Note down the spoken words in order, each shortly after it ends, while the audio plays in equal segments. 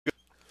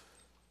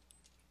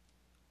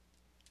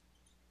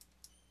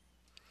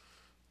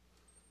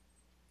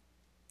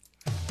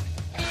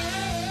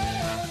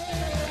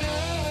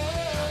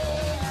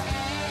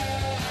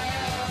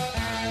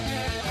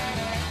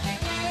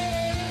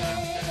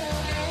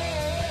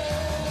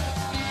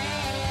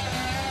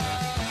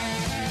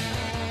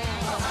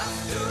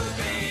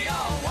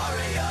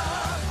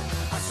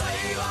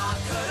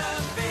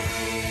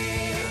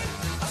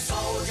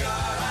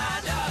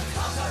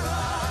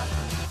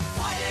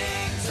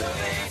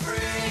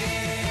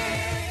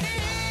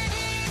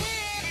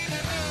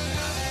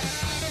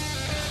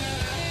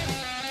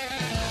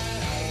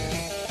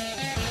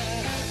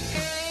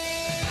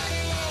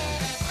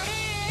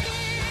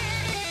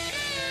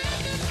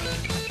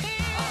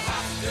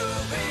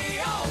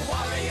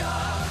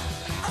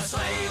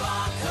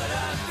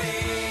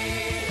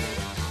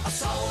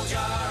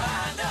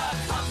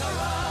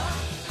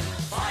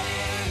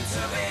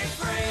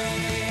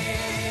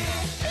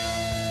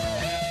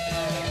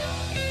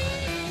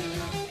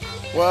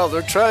Well,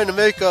 they're trying to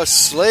make us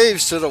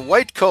slaves to the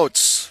white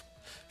coats.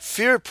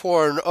 Fear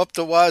porn up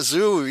the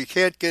wazoo. You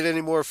can't get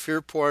any more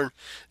fear porn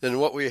than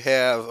what we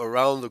have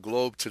around the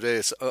globe today.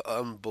 It's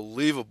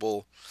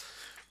unbelievable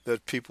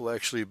that people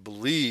actually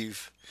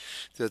believe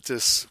that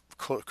this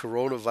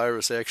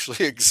coronavirus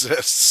actually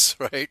exists,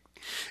 right?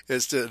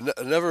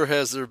 Never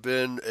has there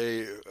been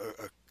a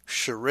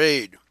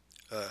charade,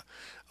 a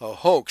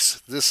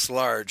hoax this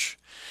large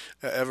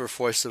ever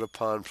foisted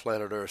upon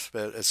planet Earth.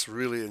 Man, it's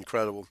really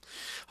incredible.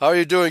 How are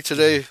you doing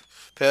today,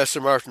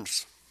 Pastor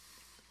Martins?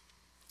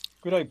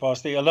 Good day,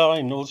 Pastor Ella,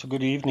 and also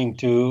good evening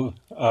to,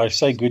 I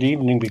say good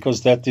evening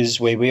because that is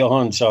where we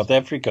are in South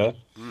Africa.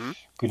 Mm-hmm.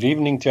 Good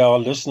evening to our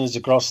listeners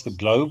across the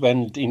globe,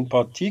 and in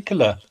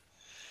particular,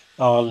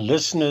 our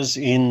listeners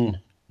in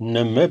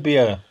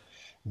Namibia,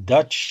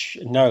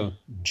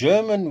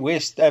 German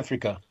West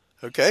Africa.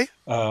 Okay.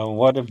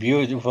 What a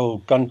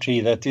beautiful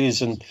country that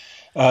is. And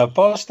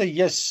Pastor,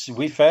 yes,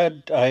 we've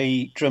had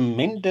a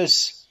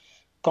tremendous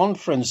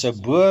conference, a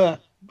Boer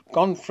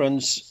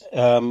conference,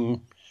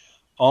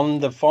 on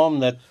the farm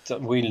that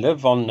we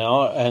live on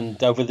now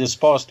and over this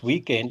past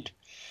weekend.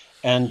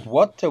 And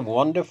what a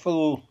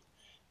wonderful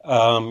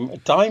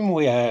time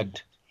we had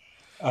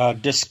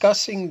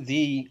discussing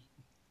the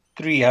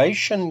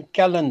creation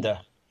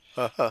calendar.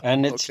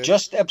 And it's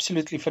just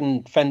absolutely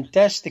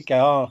fantastic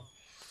how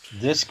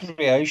this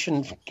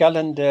creation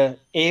calendar,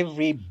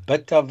 every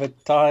bit of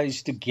it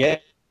ties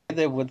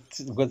together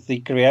with the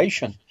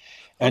creation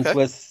and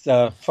with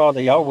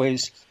Father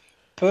Yahweh's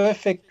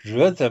perfect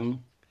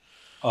rhythm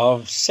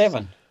of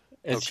 7.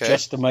 It's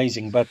just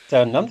amazing. But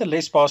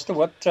nonetheless, Pastor,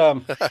 what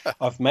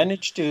I've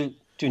managed to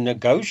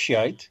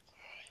negotiate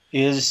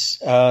is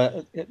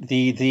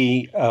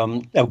the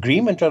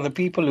agreement of the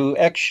people who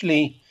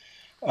actually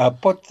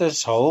put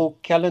this whole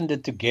calendar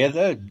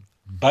together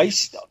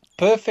based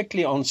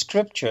perfectly on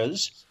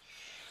scriptures,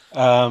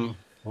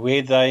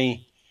 where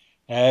they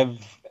have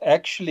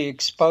actually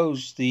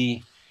exposed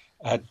the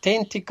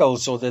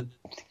tentacles, or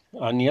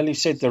I nearly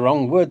said the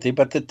wrong word there,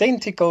 but the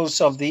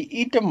tentacles of the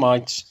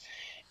Edomites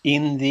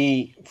in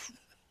the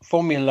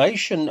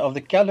formulation of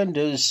the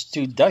calendars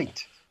to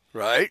date.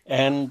 Right.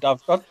 And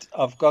I've got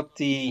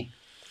the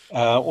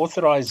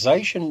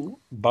authorization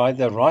by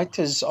the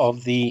writers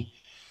of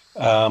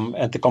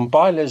and the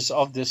compilers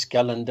of this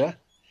calendar,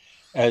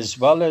 as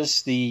well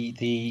as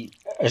the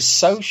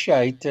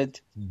associated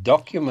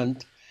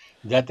document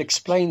that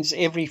explains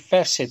every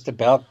facet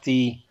about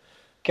the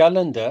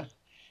calendar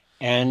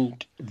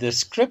and the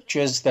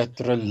scriptures that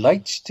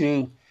relates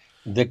to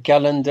the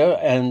calendar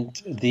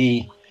and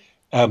the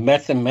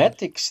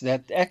mathematics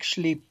that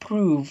actually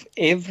prove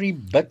every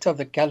bit of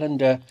the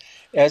calendar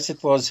as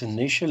it was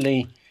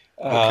initially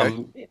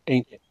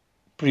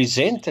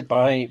presented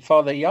by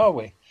Father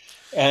Yahweh.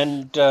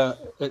 And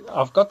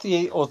I've got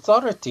the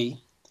authority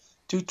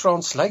to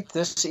translate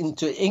this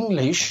into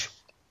English.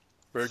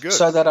 Very good.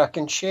 So that I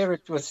can share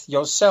it with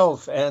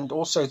yourself and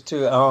also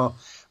to our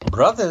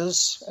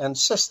brothers and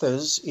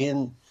sisters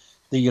in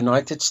the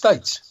United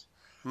States.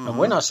 Mm-hmm. And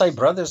when I say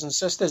brothers and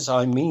sisters,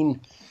 I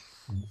mean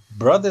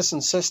brothers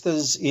and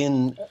sisters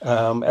in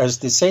as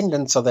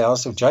descendants of the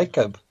house of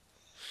Jacob.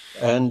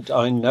 And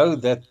I know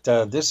that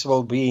this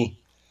will be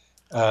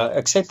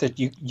accepted.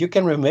 You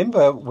can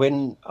remember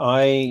when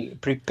I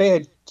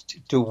prepared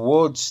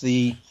towards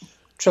the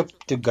trip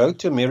to go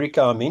to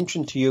America, I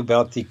mentioned to you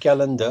about the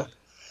calendar.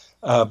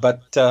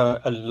 But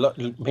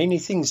many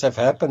things have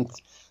happened.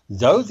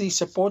 Though the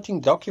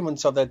supporting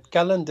documents of that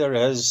calendar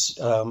has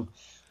been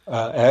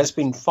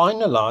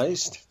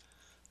finalized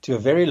to a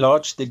very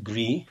large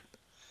degree,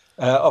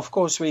 of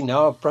course, we're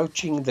now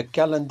approaching the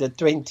calendar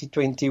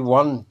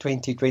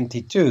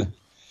 2021-2022,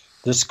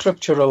 the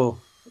scriptural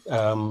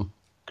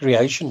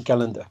creation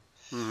calendar.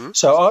 Mm-hmm.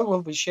 So I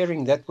will be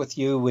sharing that with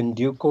you in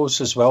due course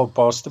as well,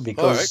 Pastor,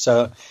 because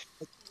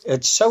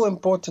it's so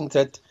important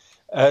that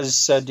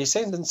as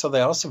descendants of the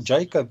house of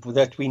Jacob,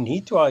 that we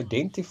need to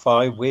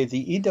identify where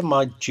the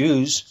Edomite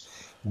Jews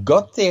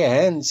got their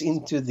hands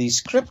into the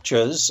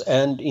scriptures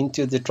and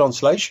into the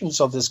translations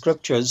of the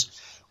scriptures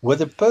with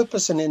the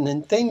purpose and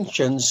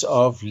intentions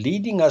of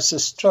leading us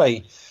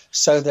astray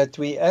so that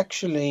we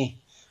actually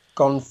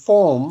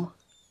conform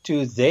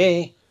to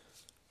their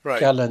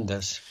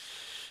calendars.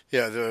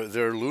 Yeah,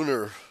 their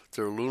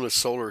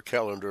lunisolar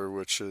calendar,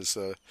 which is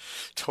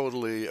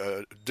totally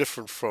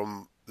different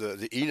from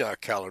the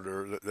Enoch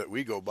calendar that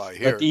we go by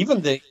here. But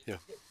even the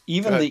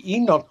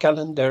Enoch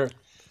calendar,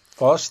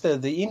 Pastor,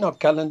 the Enoch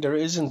calendar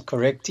isn't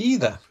correct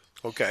either.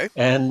 Okay.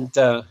 And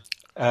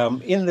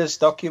in this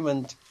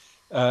document,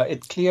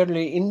 it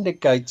clearly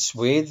indicates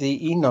where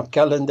the Enoch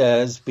calendar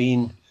has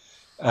been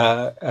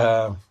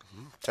tampered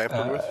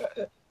with.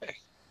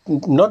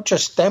 Not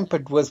just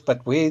tampered with,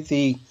 but where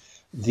the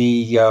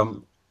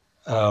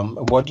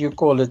what do you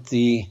call it,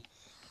 the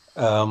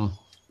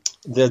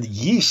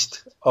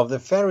yeast of the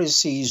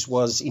Pharisees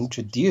was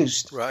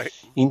introduced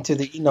into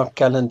the Enoch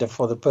calendar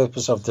for the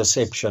purpose of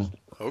deception.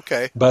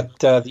 Okay. But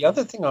the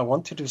other thing I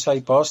wanted to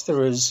say,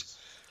 Pastor, is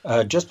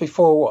just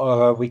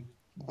before we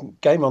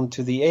came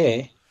onto the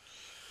air,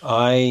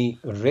 I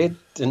read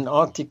an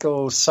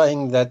article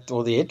saying that,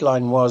 or the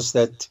headline was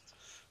that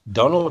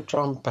Donald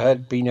Trump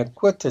had been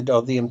acquitted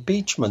of the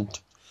impeachment.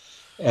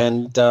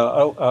 And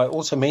I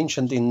also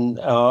mentioned in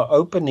our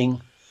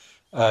opening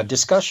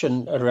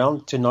discussion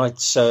around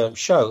tonight's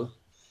show,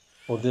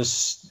 or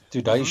today's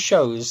Hmm.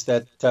 show, is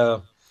that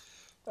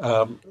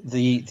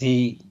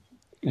the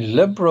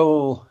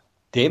liberal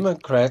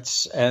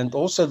Democrats and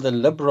also the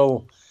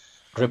liberal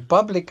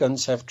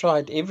Republicans have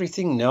tried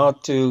everything now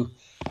to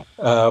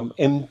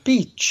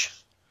impeach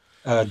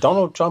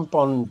Donald Trump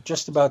on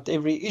just about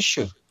every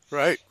issue.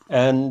 Right.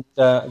 And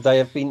they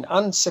have been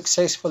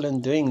unsuccessful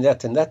in doing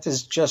that. And that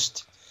is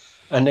just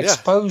an Yeah.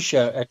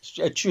 exposure.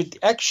 It should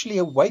actually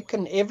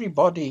awaken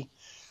everybody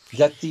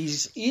that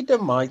these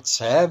Edomites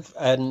have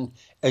an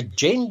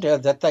agenda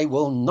that they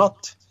will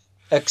not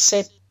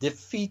accept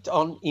defeat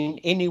on in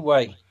any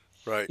way.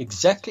 Right.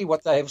 Exactly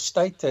what they have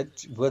stated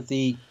with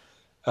the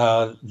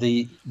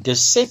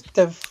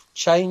deceptive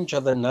change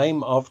of the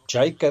name of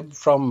Jacob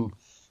from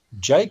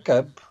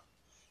Jacob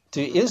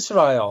to Hmm.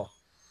 Israel,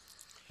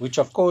 which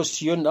of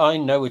course you and I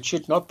know it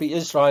should not be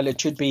Israel, it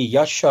should be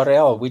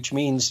Yasharel, which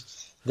means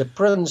the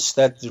prince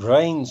that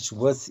reigns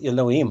with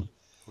Elohim.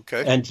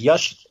 Okay. And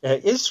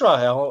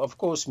Israel, of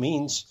course,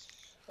 means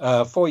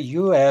for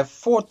you have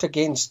fought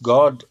against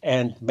God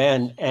and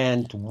man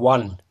and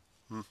won,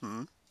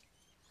 Hmm.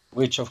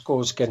 which of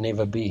course can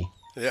never be.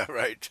 Yeah.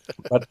 Right.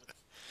 But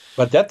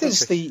But that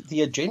is Okay.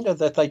 the agenda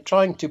that they're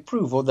trying to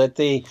prove, or that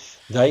they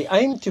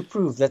aim to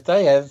prove, that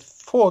they have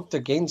fought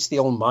against the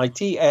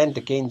Almighty and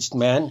against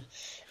man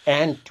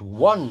and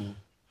won.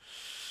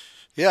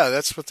 Yeah,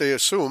 that's what they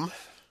assume.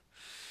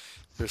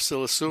 They're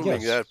still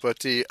assuming Yes, that, but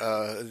the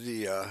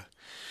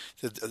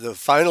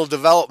final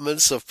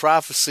developments of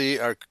prophecy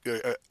are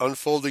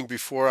unfolding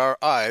before our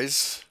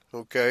eyes.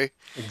 Okay,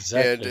 and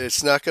exactly.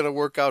 it's not going to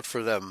work out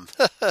for them.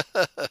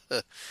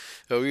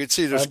 So you can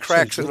see there's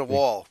cracks in the Absolutely.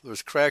 wall.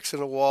 There's cracks in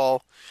the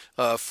wall.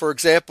 For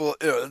example,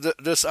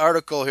 this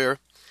article here: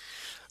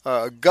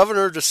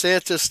 Governor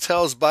DeSantis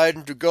tells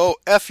Biden to go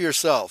F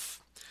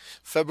yourself.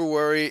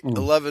 February Mm.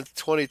 11th,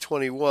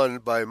 2021,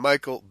 by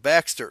Michael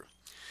Baxter.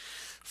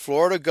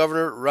 Florida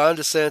Governor Ron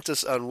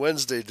DeSantis on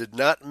Wednesday did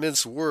not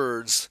mince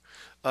words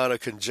on a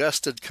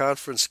congested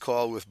conference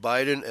call with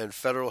Biden and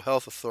federal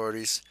health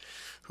authorities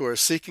who are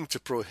seeking to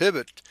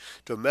prohibit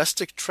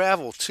domestic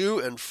travel to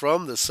and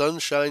from the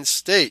Sunshine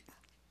State.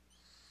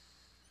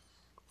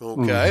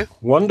 Okay?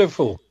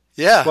 Wonderful.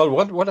 Yeah. Well,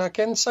 what I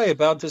can say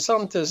about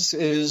DeSantis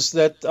is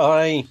that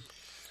I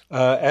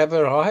have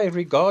a high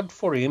regard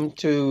for him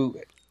to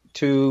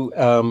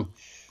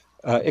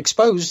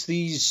expose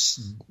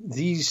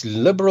these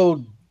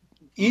liberal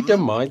Hmm.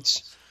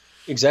 Edomites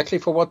exactly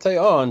for what they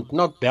are and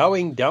not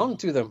bowing down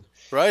to them.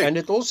 Right. And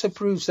it also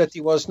proves that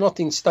he was not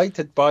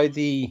instated by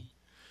the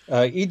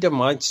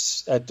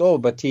Edomites at all,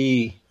 but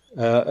he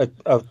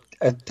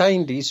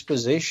attained his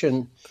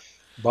position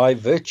by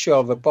virtue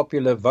of a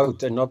popular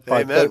vote and not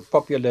by Amen.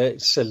 popular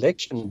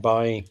selection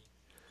by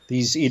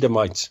these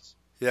Edomites.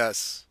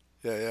 Yes.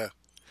 Yeah, yeah.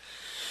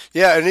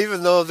 Yeah, and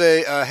even though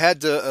they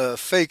had the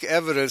fake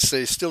evidence,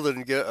 they still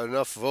didn't get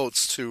enough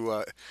votes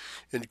to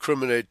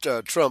incriminate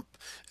Trump.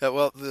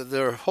 Well,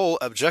 their whole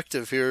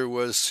objective here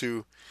was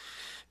to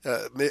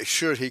make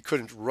sure he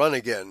couldn't run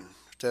again.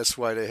 That's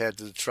why they had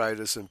to try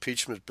this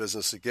impeachment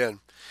business again.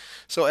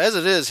 So as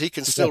it is, he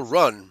can still Yes.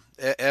 run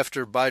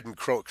after Biden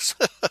croaks.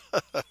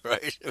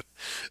 Right?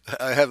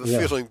 I have a Yeah.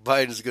 feeling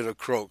Biden's going to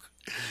croak.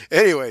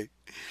 Anyway,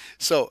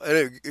 so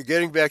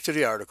getting back to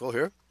the article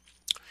here.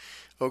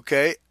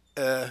 Okay,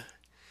 uh,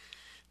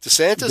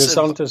 DeSantis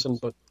and DeSantis and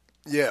but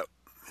yeah,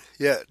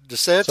 yeah, sorry.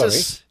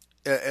 DeSantis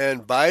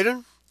and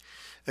Biden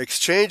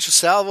exchanged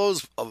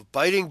salvos of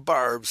biting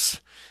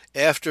barbs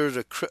after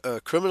the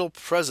criminal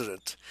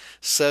president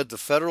said the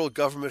federal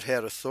government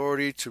had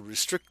authority to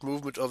restrict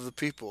movement of the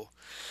people.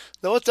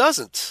 No, it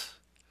doesn't.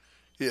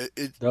 The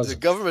Doesn't.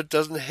 government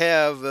doesn't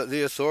have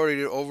the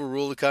authority to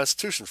overrule the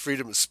Constitution.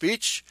 Freedom of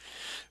speech,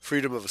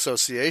 freedom of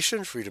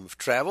association, freedom of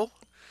travel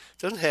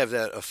doesn't have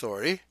that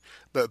authority.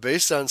 But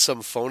based on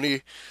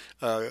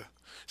uh,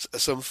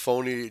 some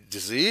phony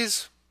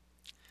disease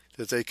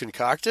that they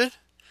concocted.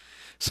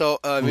 So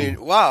I mean, Mm.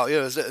 wow,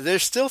 they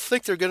still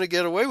think they're going to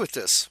get away with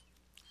this.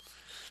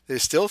 They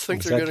still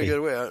think they're going to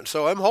Exactly. get away.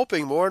 So I'm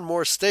hoping more and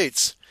more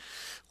states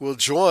will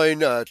join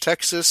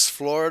Texas,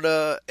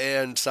 Florida,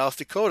 and South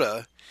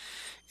Dakota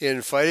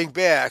in fighting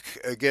back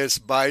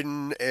against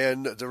Biden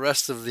and the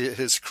rest of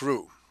his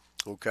crew.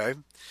 Okay?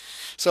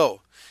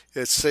 So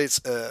it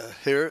states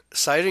here,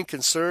 citing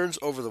concerns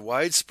over the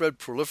widespread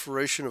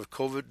proliferation of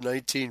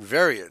COVID-19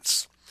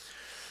 variants.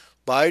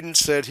 Biden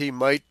said he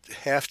might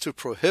have to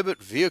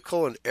prohibit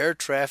vehicle and air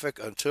traffic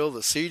until the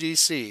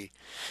CDC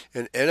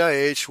and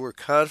NIH were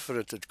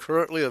confident that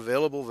currently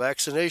available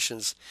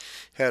vaccinations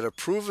had a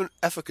proven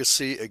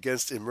efficacy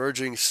against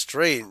emerging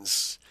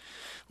strains.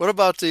 What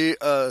about the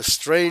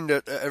strain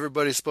that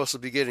everybody's supposed to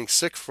be getting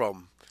sick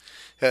from?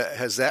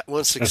 Has that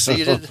one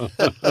succeeded?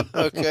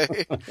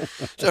 Okay.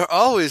 They're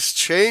always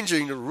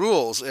changing the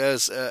rules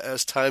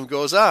as time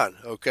goes on.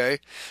 Okay.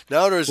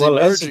 Now there's Well,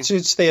 as emerging. it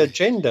suits their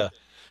agenda.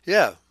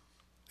 Yeah,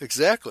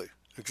 exactly.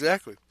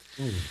 Exactly.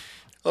 Mm.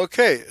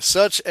 Okay,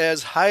 such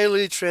as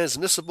highly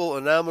transmissible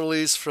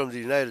anomalies from the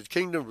United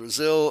Kingdom,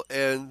 Brazil,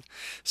 and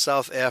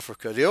South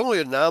Africa. The only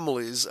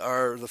anomalies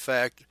are the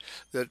fact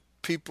that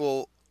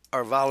people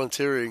are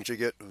volunteering to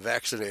get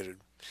vaccinated.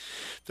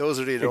 Those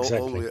are the Exactly.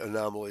 only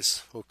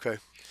anomalies. Okay.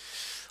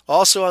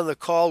 Also on the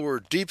call were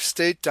Deep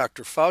State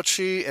Dr.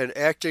 Fauci and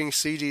acting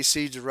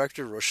CDC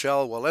Director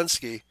Rochelle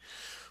Walensky,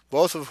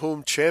 both of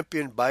whom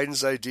championed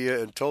Biden's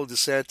idea and told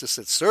DeSantis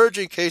that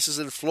surging cases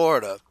in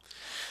Florida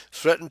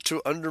threatened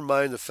to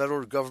undermine the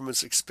federal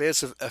government's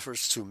expansive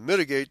efforts to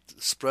mitigate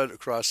the spread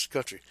across the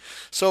country.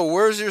 So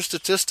where's your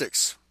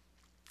statistics?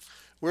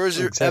 Where's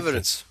your Exactly.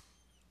 evidence?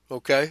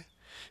 Okay?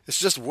 It's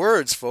just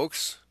words,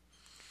 folks.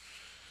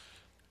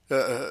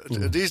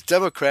 These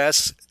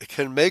Democrats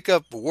can make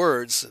up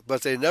words,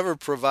 but they never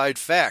provide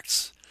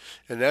facts.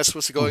 And that's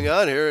what's going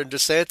on here. And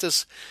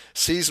DeSantis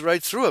sees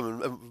right through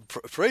him. And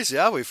praise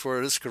Yahweh for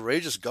this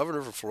courageous governor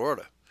of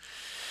Florida,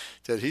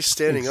 that he's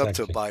standing up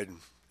to Exactly. Biden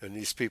and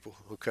these people.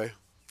 Okay.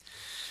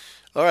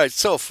 All right.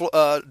 So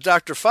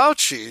Dr.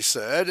 Fauci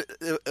said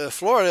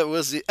Florida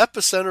was the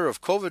epicenter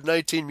of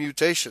COVID-19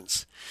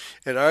 mutations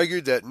and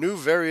argued that new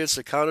variants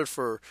accounted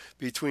for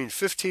between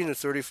 15 and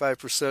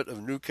 35%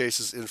 of new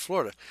cases in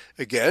Florida.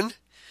 Again,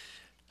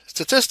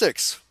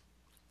 statistics,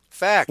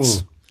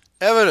 facts,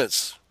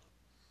 evidence.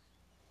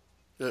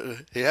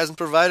 He hasn't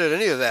provided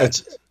any of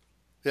that.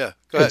 Go ahead.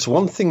 It's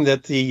one thing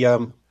that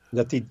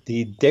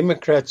the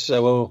Democrats,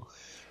 well,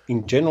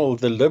 in general,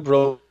 the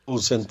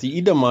liberals and the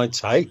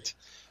Edomites hate,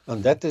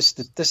 and that is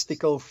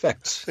statistical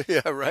facts.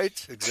 Yeah, right.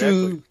 Exactly.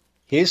 True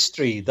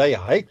history. They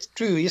hate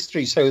true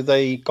history, so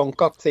they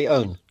concoct their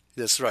own.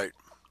 That's right.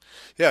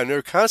 Yeah, and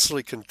they're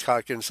constantly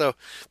concocting. So,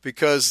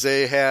 because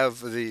they have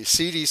the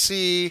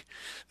CDC,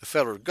 the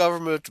federal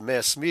government,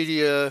 mass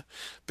media,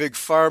 big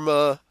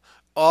pharma,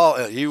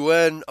 all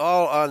UN,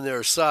 all on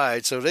their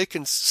side, so they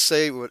can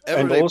say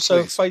whatever and they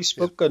also please.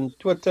 Facebook and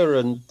Twitter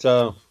and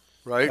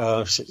Right.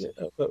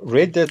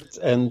 Reddit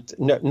and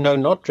no,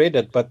 not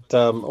Reddit, but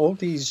all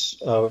these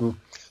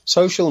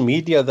social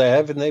media they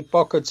have in their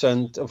pockets.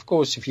 And of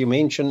course, if you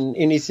mention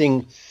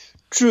anything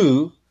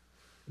true,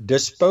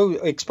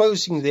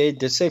 exposing their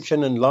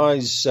deception and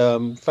lies,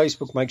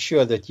 Facebook makes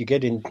sure that you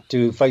get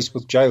into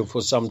Facebook jail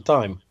for some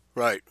time.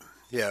 Right.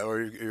 Yeah,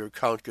 or your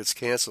account gets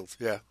canceled.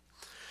 Yeah.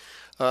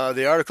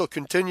 The article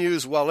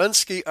continues.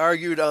 Walensky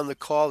argued on the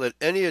call that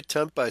any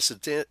attempt by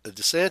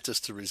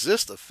DeSantis to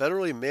resist a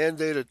federally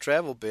mandated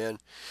travel ban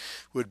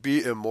would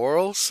be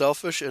immoral,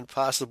 selfish, and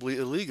possibly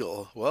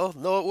illegal. Well,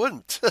 no, it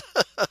wouldn't.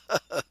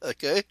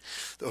 Okay?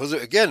 Those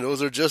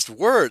are just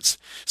words.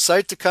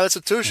 Cite the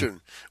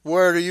Constitution.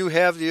 Where do you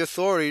have the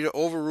authority to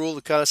overrule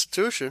the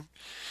Constitution?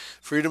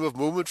 Freedom of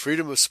movement,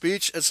 freedom of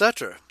speech,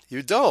 etc.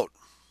 You don't.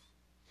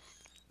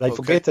 They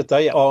forget that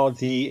they are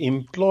the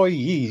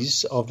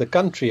employees of the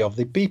country, of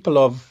the people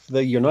of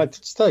the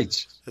United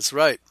States. That's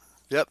right.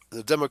 Yep.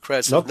 The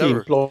Democrats Not have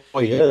never... the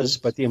employers,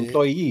 but the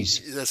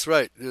employees. That's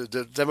right.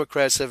 The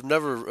Democrats have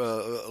never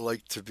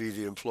liked to be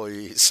the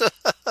employees.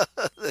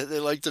 They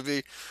like to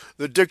be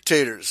the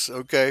dictators,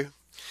 okay?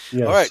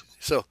 Yes. All right.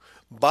 So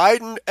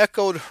Biden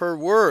echoed her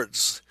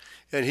words,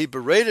 and he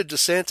berated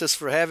DeSantis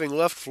for having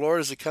left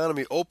Florida's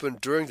economy open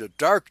during the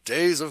dark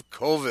days of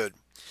COVID.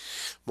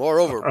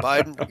 Moreover,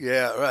 Biden,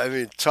 I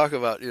mean, talk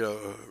about,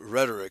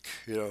 rhetoric,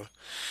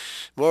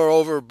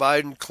 Moreover,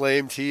 Biden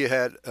claimed he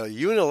had a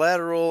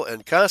unilateral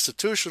and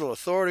constitutional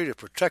authority to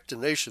protect the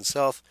nation's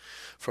health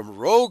from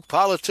rogue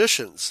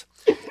politicians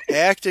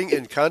acting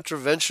in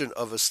contravention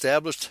of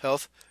established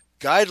health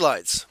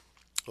guidelines.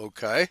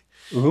 Okay?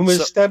 Whom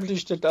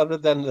established it other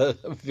than the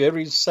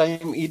very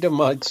same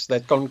Edomites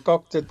that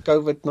concocted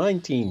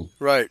COVID-19?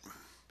 Right.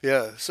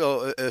 Yeah.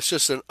 So it's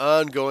just an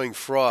ongoing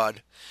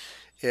fraud.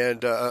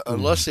 And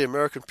unless the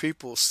American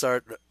people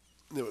start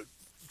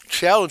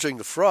challenging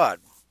the fraud,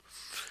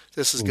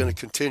 this is going to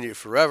continue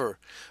forever.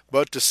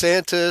 But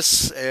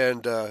DeSantis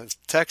and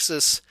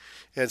Texas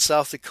and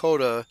South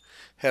Dakota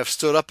have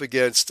stood up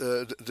against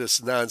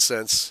this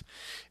nonsense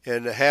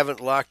and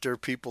haven't locked their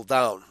people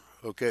down.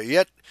 Okay.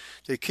 Yet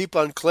they keep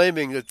on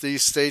claiming that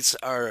these states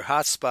are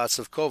hotspots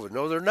of COVID.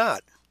 No, they're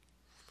not.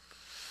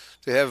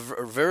 They have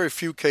very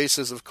few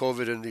cases of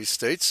COVID in these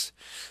states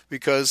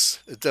because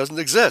it doesn't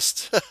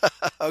exist.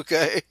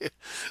 Okay?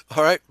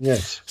 All right?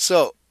 Yes.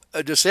 So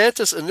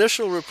DeSantis'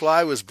 initial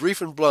reply was brief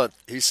and blunt.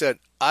 He said,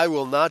 "I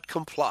will not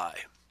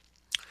comply."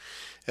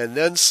 And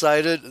then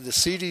cited the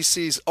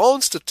CDC's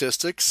own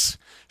statistics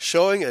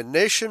showing a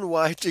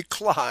nationwide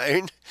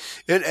decline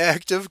in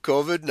active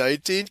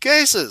COVID-19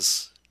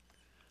 cases.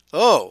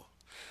 Oh,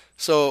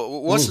 so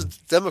what's a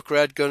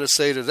Democrat going to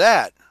say to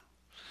that?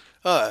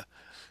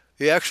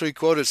 He actually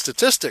quoted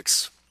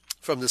statistics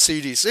from the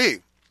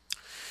CDC.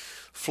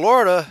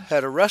 Florida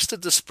had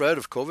arrested the spread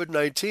of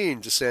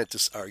COVID-19,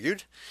 DeSantis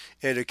argued,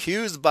 and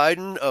accused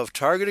Biden of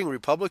targeting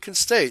Republican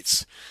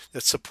states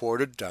that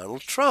supported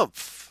Donald Trump.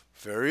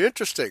 Very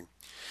interesting.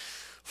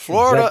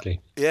 Florida,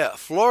 Exactly.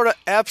 Florida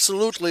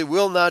absolutely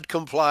will not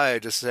comply,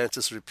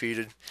 DeSantis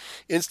repeated.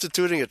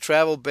 Instituting a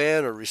travel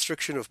ban or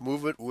restriction of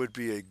movement would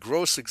be a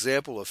gross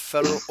example of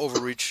federal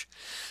overreach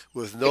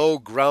with no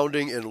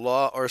grounding in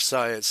law or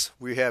science.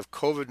 We have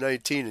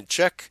COVID-19 in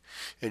check,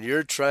 and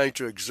you're trying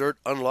to exert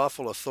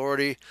unlawful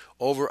authority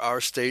over our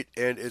state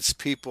and its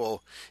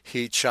people,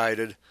 he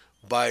chided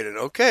Biden.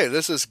 Okay,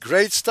 this is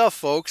great stuff,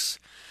 folks.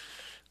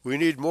 We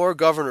need more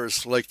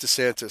governors like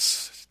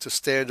DeSantis to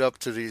stand up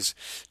to these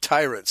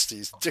tyrants,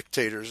 these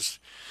dictators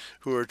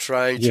who are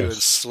trying to Yes.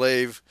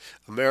 enslave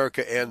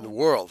America and the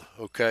world.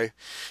 Okay,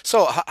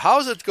 so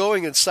how's it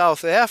going in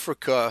South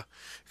Africa?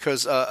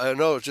 Because I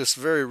know just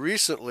very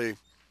recently,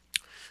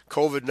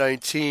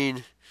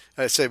 COVID-19,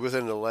 I'd say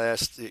within the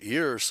last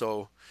year or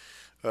so,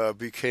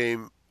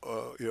 became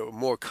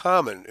more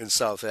common in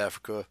South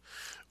Africa,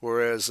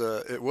 whereas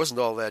it wasn't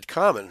all that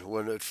common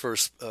when it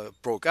first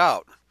broke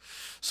out.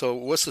 So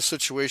what's the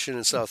situation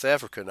in South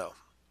Africa now?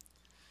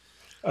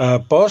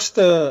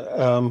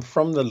 Pastor,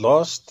 from the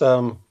last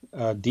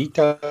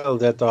detail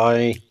that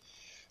I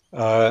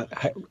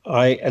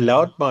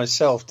allowed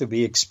myself to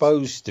be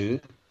exposed to,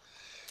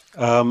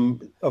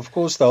 of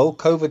course, the whole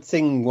COVID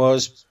thing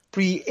was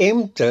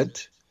preempted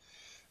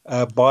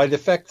by the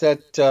fact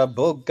that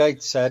Bill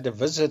Gates had a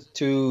visit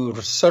to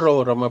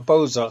Cyril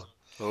Ramaphosa.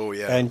 Oh,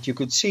 yeah. And you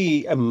could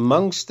see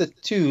amongst the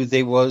two,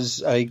 there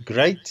was a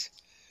grin,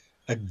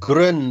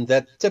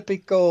 that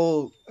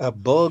typical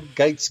Bill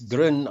Gates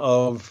grin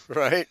of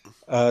Right?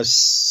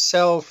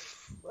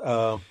 self,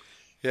 Yeah.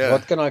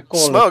 what can I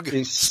call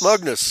it?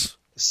 Smugness.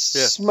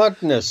 Yeah.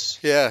 Smugness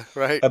Yeah,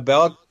 right.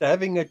 about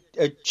having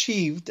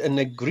achieved an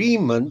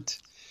agreement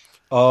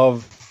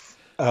of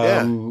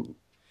Yeah.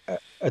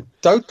 a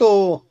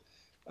total,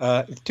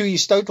 to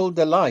his total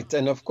delight.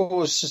 And of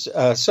course,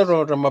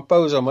 Cyril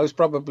Ramaphosa most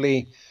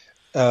probably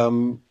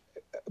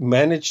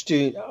managed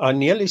to, I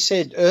nearly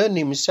said, earn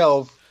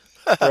himself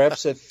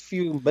perhaps a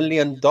few $1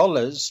 million,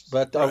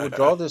 but I would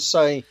rather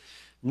say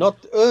not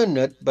earn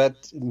it,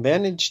 but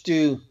manage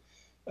to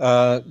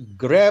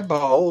grab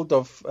hold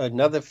of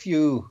another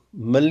few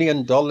 $1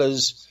 million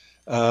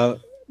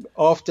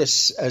after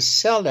a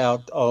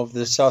sellout of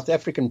the South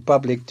African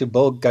public to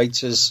Bill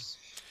Gates's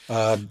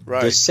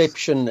Right.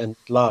 deception and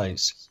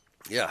lies.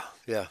 Yeah,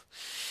 yeah.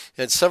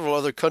 And several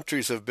other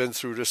countries have been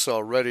through this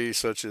already,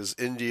 such as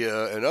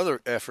India and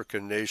other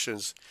African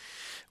nations,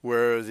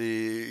 where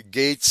the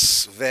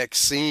Gates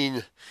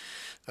vaccine,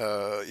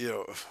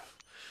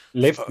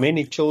 Left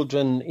many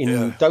children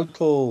in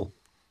total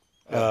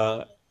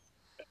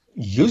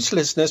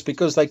uselessness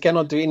because they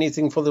cannot do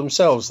anything for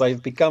themselves.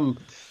 They've become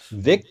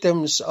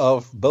victims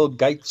of Bill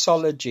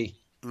Gatesology.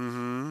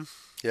 Mm-hmm.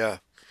 Yeah.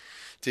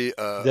 The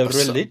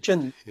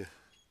religion,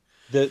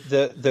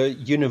 the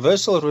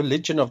universal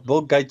religion of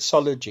Bill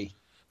Gatesology.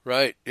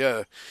 Right.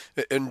 Yeah.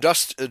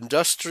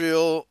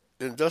 Industrial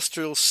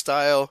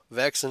style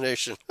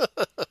vaccination.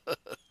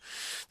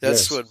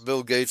 That's Yes. what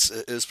Bill Gates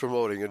is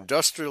promoting.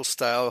 Industrial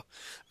style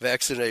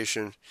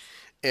vaccination.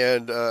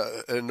 And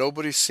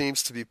nobody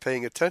seems to be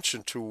paying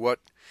attention to what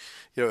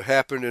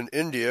happened in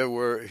India,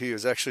 where he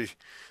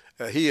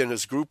and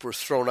his group were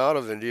thrown out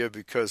of India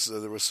because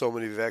there were so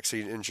many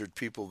vaccine injured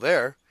people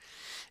there,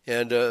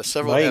 and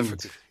several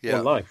Maimed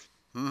for life.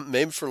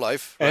 Maimed for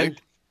life, right?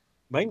 And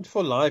maimed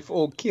for life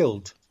or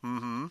killed.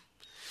 Mm-hmm.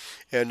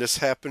 And this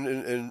happened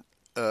in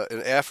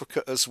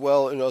Africa as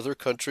well, in other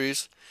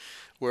countries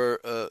where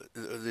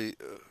the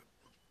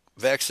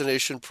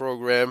vaccination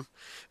program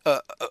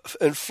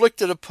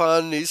inflicted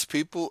upon these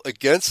people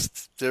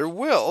against their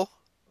will.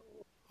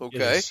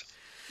 Okay, Yes,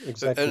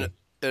 exactly.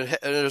 And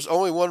there's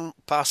only one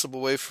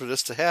possible way for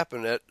this to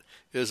happen. That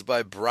is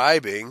by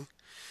bribing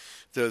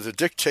the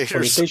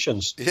dictators,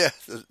 politicians. Yeah,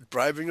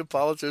 bribing the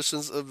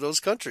politicians of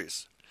those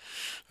countries.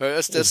 All right,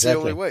 that's Exactly. the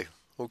only way.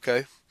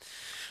 Okay,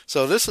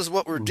 so this is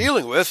what we're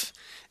dealing with,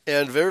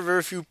 and very,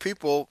 very few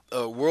people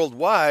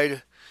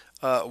worldwide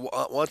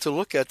want to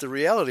look at the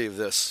reality of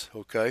this.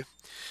 Okay,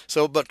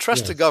 so but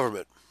trust the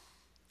government.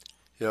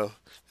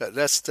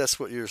 That's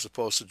what you're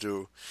supposed to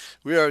do.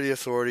 We are the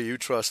authority. You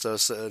trust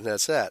us, and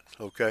that's that.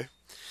 Okay.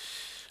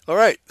 All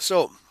right.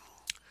 So,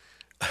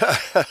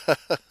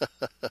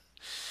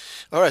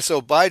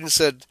 So Biden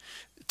said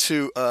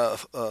to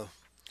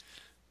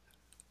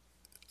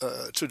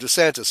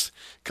DeSantis,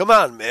 "Come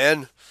on,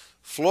 man.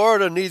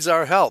 Florida needs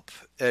our help,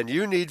 and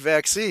you need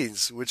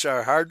vaccines, which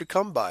are hard to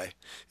come by.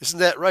 Isn't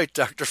that right,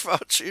 Dr.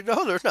 Fauci?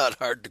 No, they're not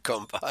hard to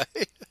come by.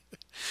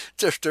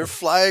 They're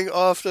flying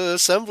off the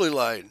assembly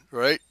line,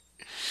 right?"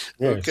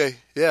 Yes. Okay,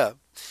 yeah.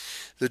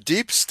 The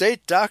deep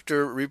state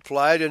doctor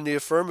replied in the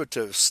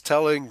affirmative,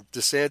 telling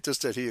DeSantis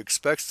that he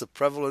expects the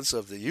prevalence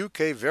of the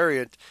UK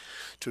variant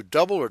to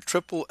double or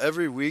triple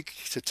every week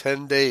to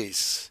 10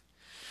 days.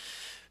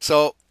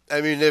 So,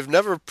 I mean, they've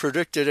never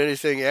predicted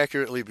anything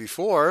accurately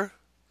before.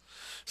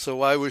 So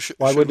why Why should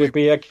would we? it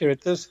be accurate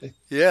this day?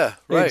 Yeah,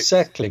 right.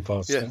 Exactly, Yeah,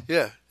 Pastor.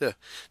 yeah, yeah.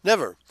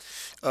 Never.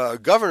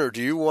 Governor,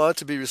 do you want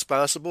to be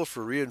responsible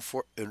for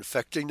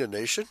reinfecting the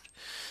nation?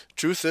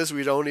 Truth is,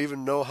 we don't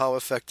even know how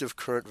effective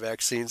current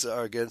vaccines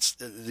are against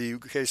the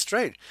UK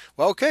strain.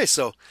 Well, okay,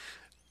 so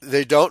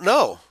they don't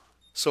know.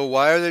 So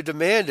why are they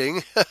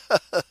demanding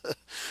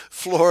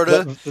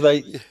Florida?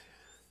 They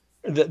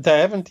they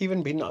haven't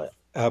even been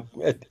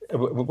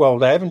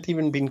they haven't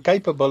even been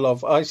capable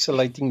of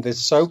isolating the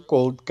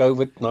so-called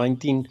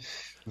COVID-19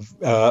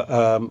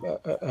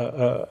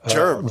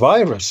 Germ.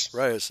 virus.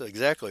 Right,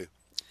 exactly.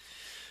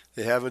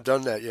 They haven't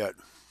done that yet.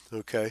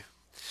 Okay.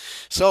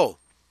 So,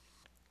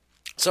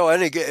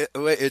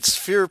 it's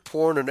fear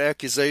porn and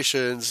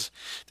accusations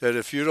that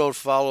if you don't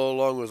follow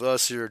along with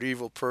us, you're an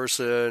evil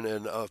person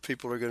and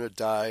people are going to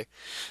die.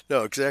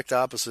 No, exact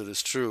opposite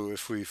is true.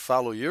 If we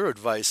follow your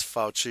advice,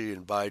 Fauci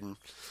and Biden,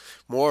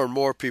 more and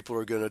more people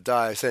are going to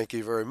die. Thank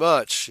you very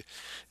much.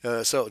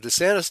 So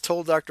DeSantis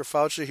told Dr.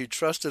 Fauci he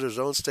trusted his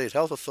own state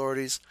health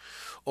authorities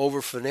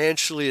over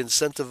financially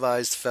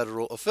incentivized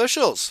federal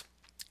officials.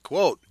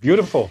 Quote,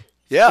 Beautiful.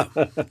 yeah,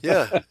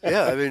 yeah,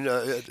 yeah. I mean,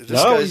 this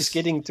Now he's guy's,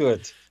 getting to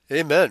it.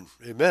 amen,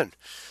 amen.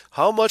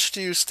 How much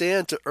do you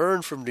stand to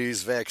earn from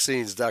these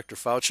vaccines, Dr.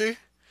 Fauci?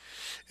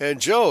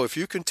 And Joe, if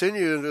you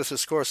continue in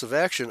this course of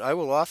action, I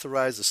will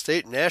authorize the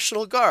state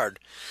National Guard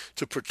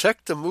to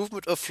protect the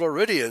movement of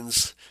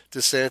Floridians,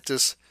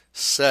 DeSantis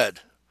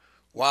said.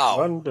 Wow.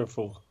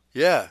 Wonderful.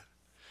 Yeah.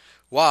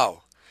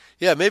 Wow.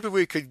 Yeah, maybe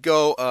we could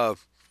go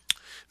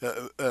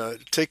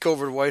take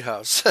over the White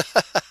House.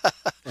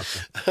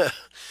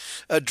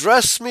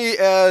 Address me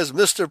as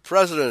Mr.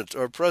 President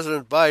or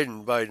President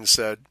Biden, Biden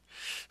said.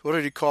 What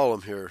did he call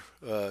him here?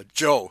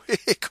 Joe.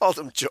 He called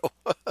him Joe.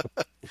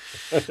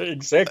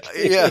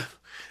 Exactly. Yeah.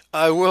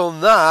 I will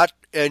not,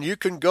 and you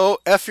can go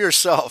F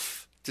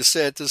yourself,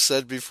 DeSantis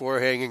said before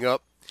hanging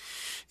up.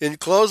 In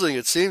closing,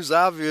 it seems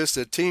obvious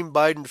that Team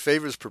Biden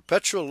favors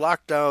perpetual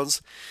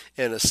lockdowns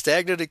and a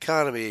stagnant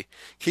economy,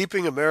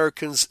 keeping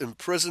Americans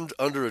imprisoned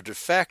under a de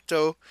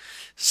facto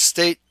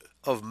state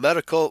of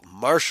medical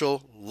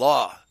martial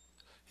law.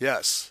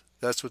 Yes,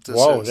 that's what this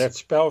Wow, is.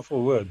 that's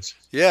powerful words.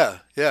 Yeah,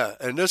 yeah.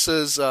 And this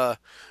is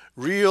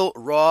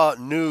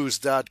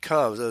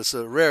realrawnews.com. It's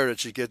rare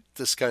that you get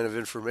this kind of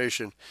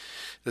information.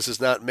 This is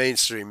not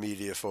mainstream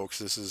media, folks.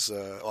 This is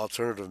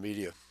alternative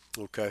media.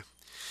 Okay.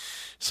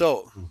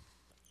 So,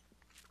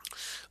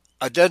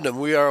 addendum,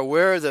 we are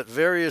aware that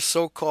various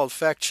so-called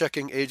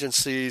fact-checking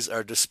agencies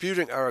are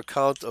disputing our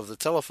account of the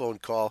telephone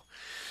call,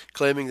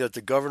 claiming that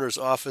the governor's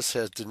office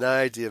has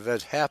denied the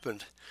event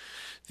happened.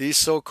 These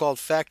so-called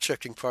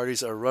fact-checking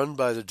parties are run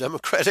by the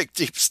Democratic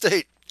deep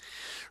state.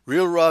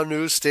 Real Raw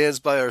News stands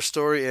by our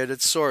story and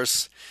its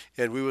source,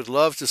 and we would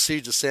love to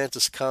see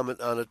DeSantis comment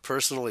on it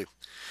personally.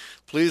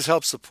 Please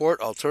help support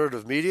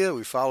alternative media.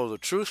 We follow the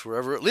truth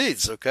wherever it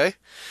leads, okay?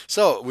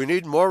 So we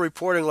need more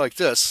reporting like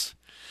this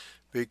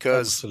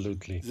because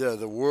Absolutely.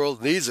 the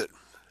world needs it.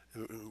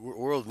 The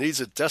world needs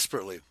it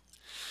desperately.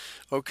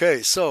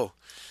 Okay, so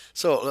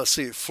let's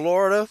see.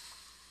 Florida,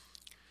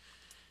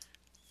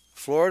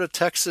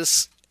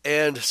 Texas,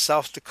 and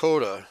South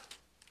Dakota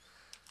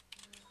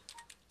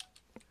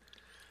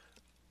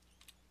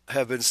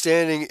have been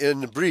standing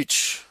in the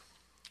breach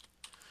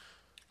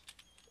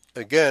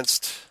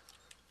against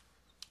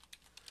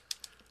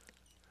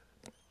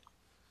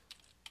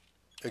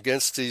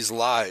these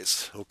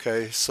lies.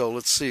 Okay, so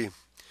let's see.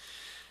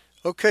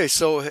 Okay,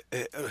 so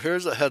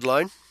here's a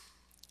headline.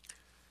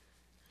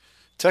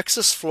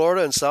 Texas,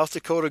 Florida, and South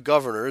Dakota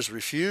governors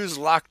refuse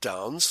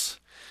lockdowns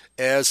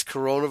as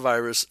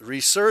coronavirus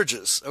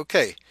resurges.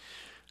 Okay,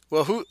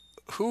 well, who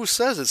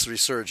says it's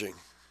resurging?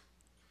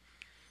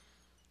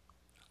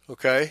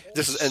 Okay,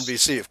 this is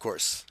NBC, of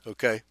course.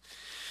 Okay,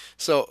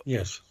 so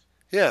yes,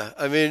 yeah,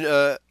 I mean,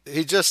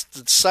 he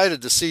just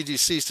cited the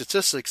CDC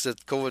statistics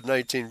that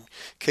COVID-19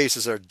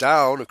 cases are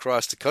down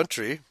across the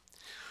country.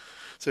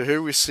 So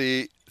here we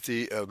see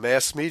the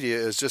mass media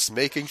is just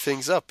making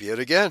things up yet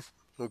again.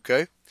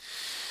 Okay.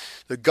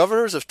 The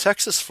governors of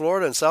Texas,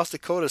 Florida, and South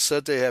Dakota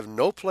said they have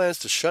no plans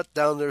to shut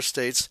down their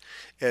states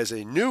as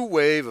a new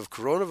wave of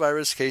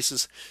coronavirus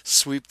cases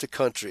sweep the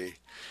country.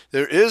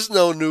 There is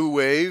no new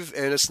wave,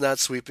 and it's not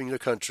sweeping the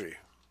country.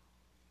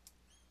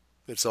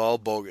 It's all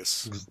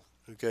bogus.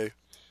 Okay?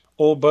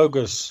 all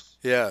bogus.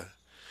 Yeah.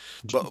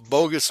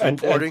 Bogus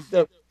reporting.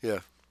 Yeah.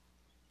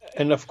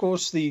 And of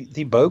course,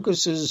 the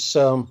bogus is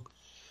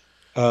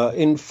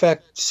in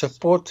fact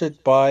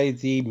supported by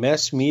the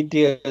mass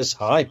media's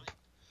hype.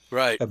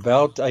 Right.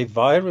 About a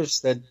virus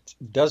that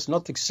does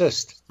not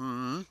exist.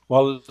 Mm-hmm.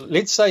 Well,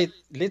 let's say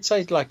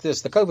it like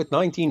this: the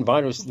COVID-19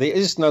 virus. There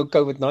is no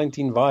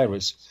COVID-19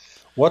 virus.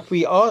 What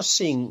we are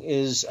seeing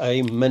is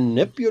a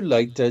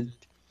manipulated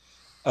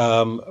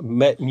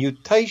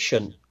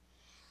mutation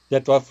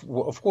that,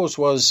 of course,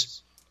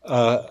 was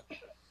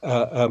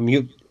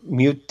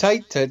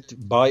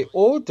mutated by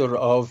order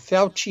of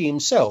Fauci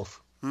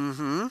himself,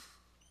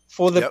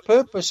 for the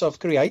purpose of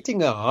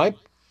creating a hype,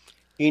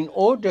 in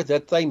order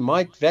that they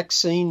might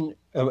vaccine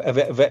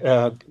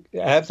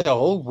have the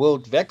whole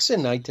world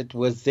vaccinated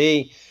with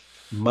their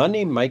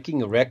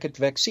money-making racket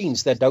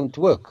vaccines that don't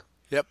work.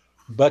 Yep.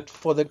 But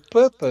for the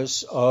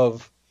purpose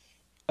of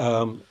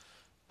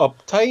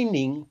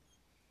obtaining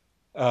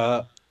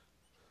uh,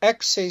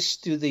 access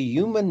to the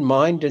human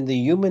mind and the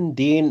human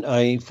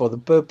DNA for the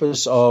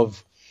purpose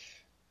of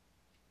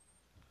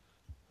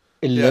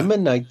Yeah.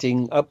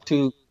 eliminating up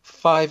to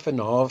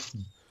 5.5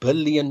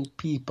 billion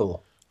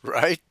people.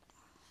 Right.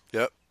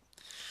 Yep.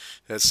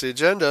 That's the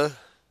agenda.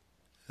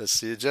 That's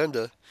the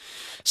agenda.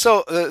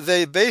 So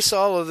they base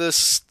all of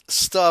this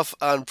stuff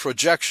on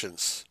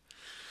projections,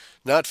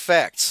 not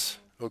facts.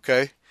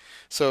 Okay.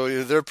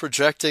 So they're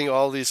projecting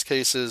all these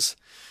cases,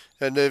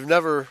 and they've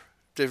never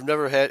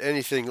had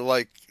anything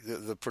like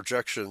the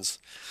projections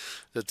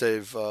that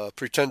they've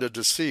pretended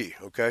to see.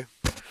 Okay.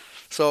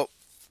 So,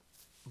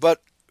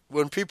 but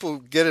when people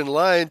get in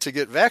line to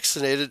get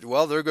vaccinated,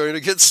 well, they're going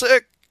to get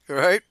sick,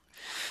 right?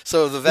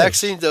 So the Yes,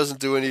 vaccine doesn't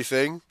do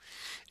anything,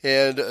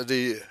 and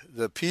the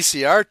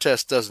PCR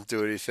test doesn't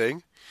do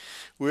anything.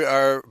 We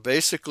are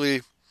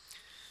basically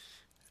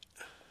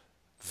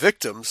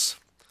victims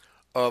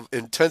of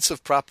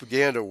intensive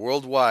propaganda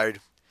worldwide,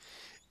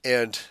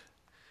 and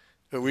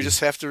we just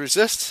have to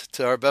resist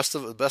to our best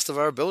of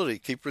our ability.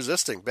 Keep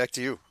resisting. Back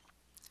to you.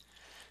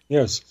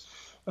 yes.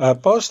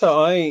 Pastor,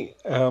 I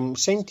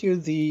sent you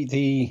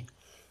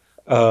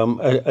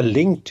a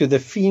link to the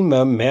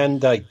FEMA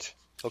mandate.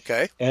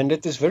 Okay. And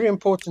it is very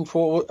important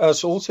for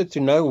us also to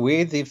know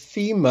where the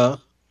FEMA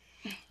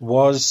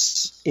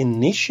was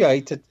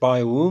initiated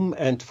by whom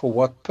and for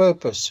what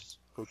purpose.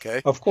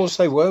 Okay. Of course,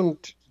 they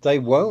won't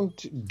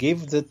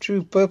give the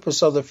true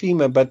purpose of the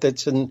FEMA, but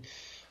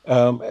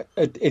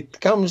it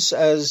comes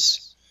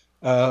as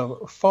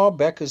far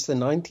back as the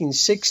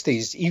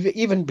 1960s,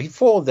 even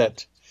before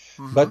that.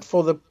 Mm-hmm. But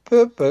for the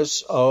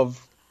purpose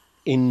of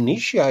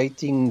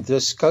initiating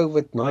this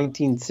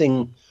COVID-19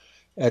 thing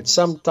at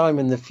some time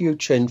in the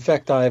future. In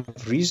fact, I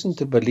have reason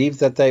to believe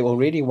that they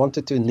already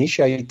wanted to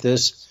initiate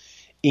this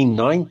in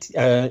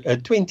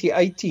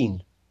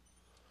 2018,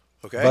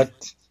 Okay.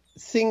 but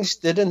things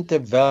didn't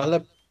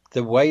develop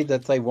the way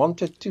that they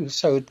wanted to,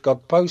 so it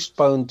got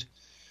postponed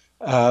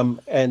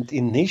and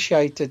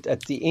initiated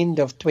at the end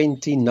of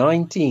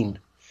 2019,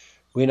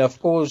 when,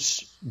 of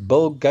course,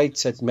 Bill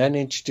Gates had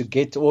managed to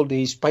get all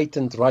these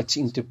patent rights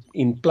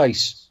in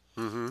place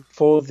Mm-hmm.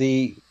 for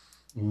the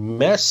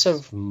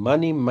massive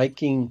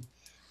money-making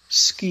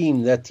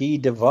scheme that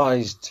he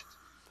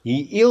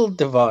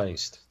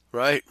ill-devised.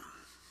 Right.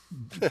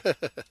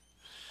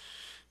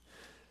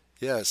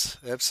 Yes.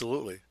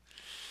 Absolutely.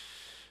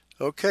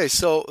 Okay.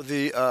 So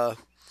what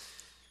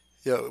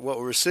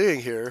we're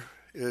seeing here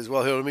is,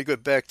 well, here, let me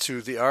get back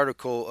to the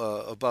article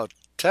about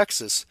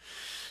Texas.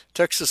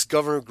 Texas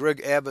Governor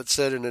Greg Abbott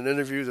said in an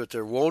interview that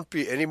there won't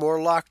be any more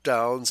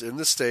lockdowns in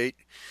the state,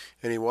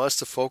 and he wants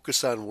to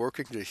focus on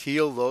working to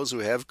heal those who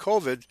have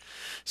COVID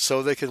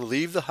so they can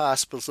leave the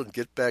hospitals and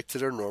get back to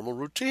their normal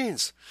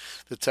routines,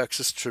 the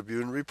Texas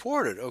Tribune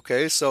reported.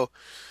 Okay, so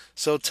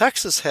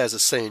Texas has a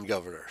sane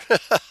governor.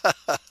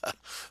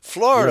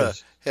 Florida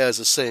Yes, has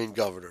a sane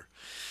governor.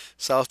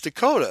 South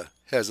Dakota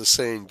has a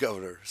sane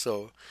governor.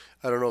 So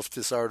I don't know if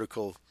this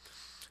article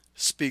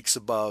speaks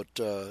about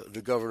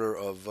the governor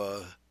of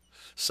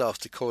South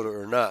Dakota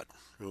or not.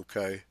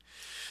 Okay,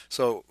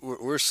 so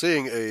we're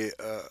seeing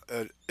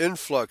an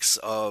influx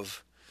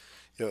of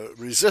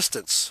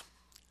resistance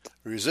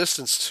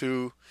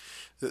to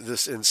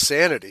this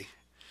insanity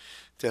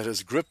that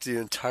has gripped the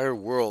entire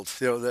world.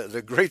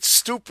 The great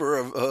stupor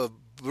of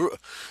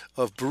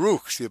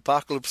Baruch, the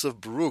apocalypse of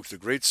Baruch, the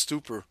great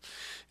stupor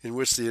in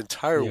which the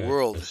entire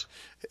world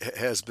yes,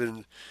 has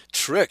been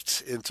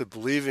tricked into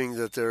believing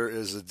that there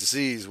is a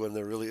disease when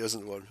there really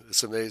isn't one.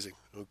 It's amazing.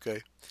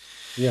 Okay.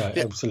 yeah,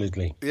 Yeah,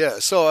 absolutely. yeah.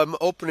 So I'm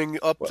opening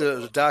up the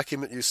Well,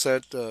 document you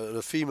sent,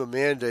 the FEMA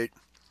mandate.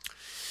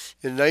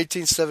 In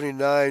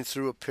 1979,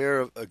 through a pair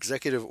of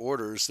executive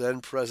orders,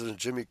 then President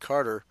Jimmy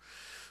Carter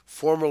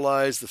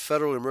formalized the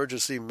Federal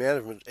Emergency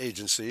Management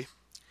Agency,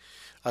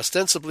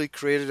 ostensibly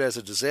created as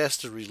a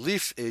disaster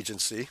relief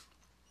agency,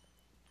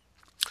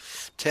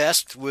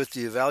 tasked with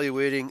the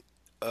evaluating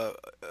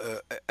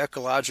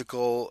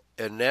ecological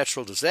and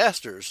natural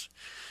disasters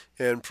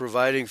and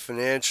providing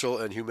financial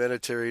and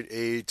humanitarian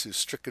aid to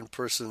stricken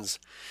persons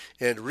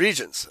and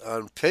regions.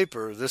 On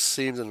paper, this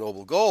seems a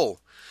noble goal.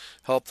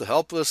 Help the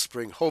helpless,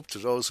 bring hope to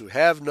those who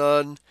have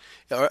none,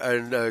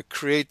 and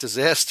create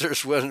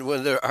disasters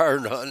when there are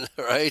none,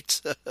 right?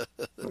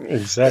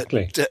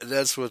 exactly.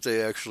 That's what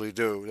they actually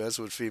do. That's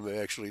what FEMA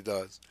actually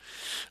does.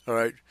 All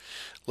right.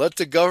 Let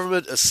the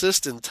government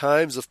assist in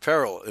times of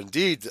peril.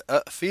 Indeed,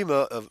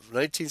 FEMA of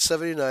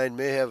 1979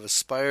 may have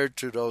aspired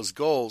to those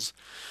goals,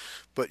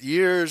 but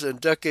years and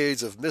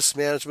decades of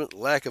mismanagement,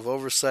 lack of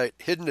oversight,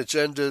 hidden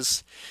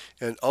agendas,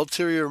 and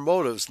ulterior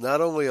motives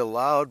not only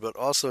allowed but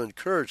also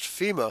encouraged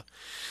FEMA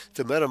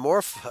to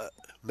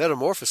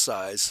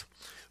metamorphosize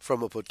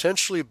from a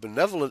potentially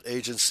benevolent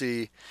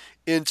agency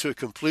into a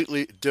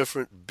completely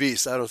different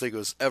beast. I don't think it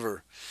was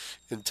ever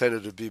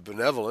intended to be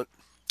benevolent.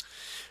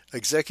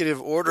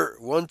 Executive Order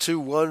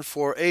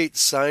 12148,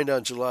 signed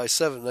on July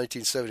 7,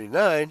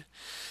 1979,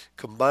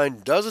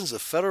 combined dozens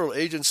of federal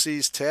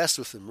agencies tasked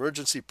with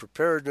emergency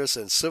preparedness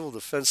and civil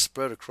defense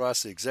spread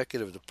across the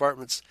executive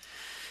departments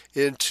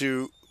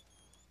into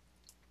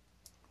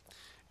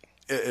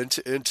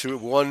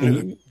one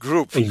A,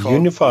 group a called,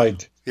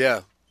 unified.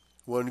 yeah,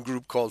 one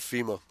group called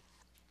FEMA.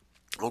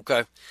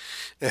 Okay.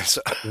 And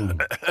so,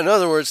 Mm. in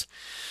other words,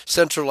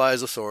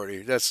 centralized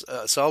authority. That's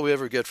all we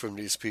ever get from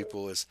these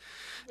people is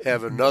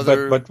have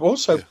another. But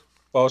also, Yeah.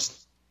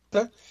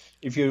 Pastor,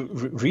 if you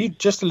read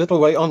just a little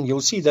way on,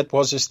 you'll see that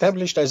was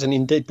established as an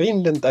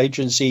independent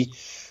agency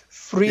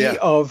free Yeah.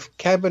 of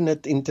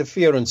cabinet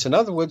interference. In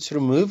other words,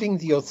 removing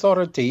the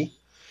authority,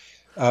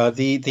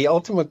 the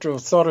ultimate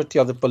authority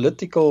of the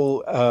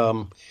political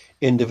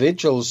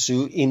individuals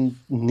who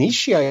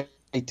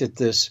initiated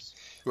this.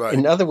 Right.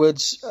 In other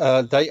words,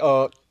 they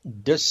are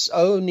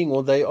disowning,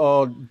 or they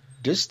are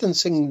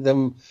distancing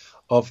them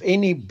of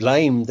any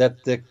blame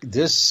that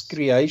this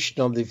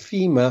creation of the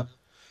FEMA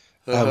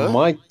Uh huh.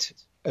 might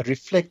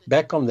reflect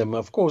back on them.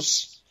 Of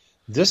course,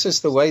 this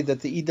is the way that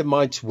the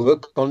Edomites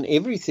work on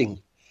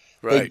everything.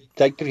 Right.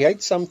 They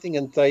create something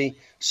and they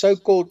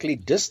so-calledly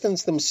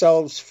distance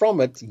themselves from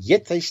it,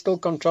 yet they still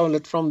control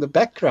it from the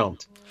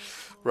background.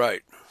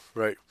 Right.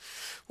 Right.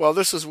 Well,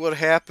 this is what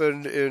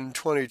happened in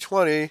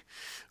 2020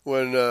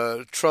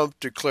 when Trump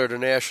declared a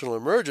national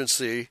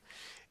emergency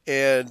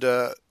and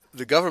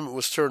the government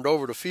was turned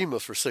over to FEMA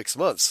for 6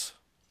 months.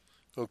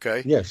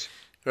 Okay. Yes.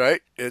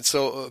 Right? And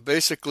so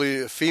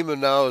basically, FEMA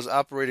now is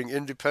operating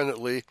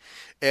independently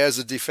as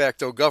a de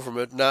facto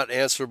government, not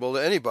answerable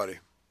to anybody,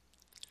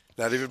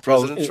 not even Well,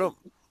 President Trump.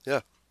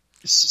 Yeah.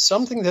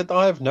 something that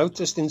I have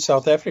noticed in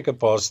South Africa,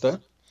 Pastor,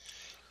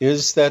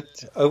 is that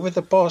over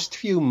the past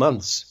few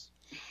months,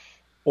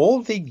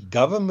 all the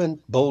government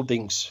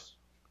buildings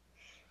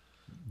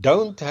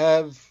don't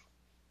have,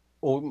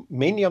 or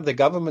many of the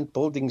government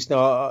buildings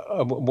now,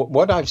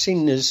 what I've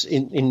seen is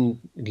in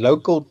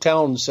local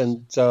towns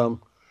and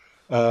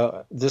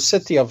the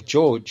city of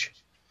George,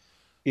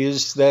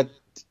 is that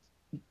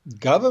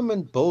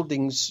government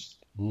buildings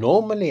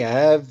normally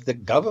have the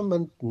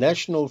government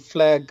national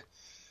flag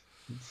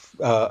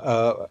uh,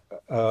 uh,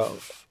 uh,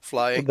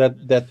 Flying,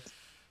 that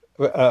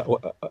uh,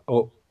 uh,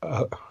 uh,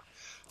 uh,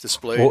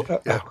 displayed. uh,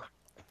 Yeah.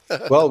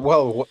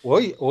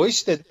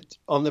 hoisted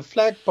on the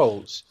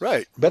flagpoles.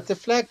 Right. But the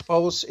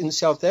flagpoles in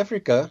South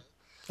Africa,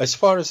 as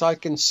far as I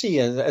can see,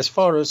 and as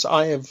far as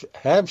I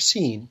have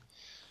seen,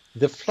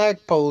 the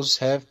flagpoles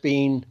have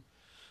been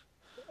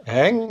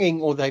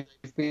hanging, or they've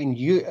been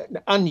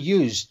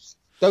unused,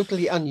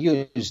 totally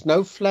unused.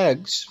 No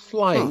flags Hmm.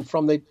 flying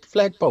from the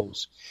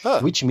flagpoles,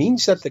 Huh. which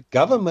means that the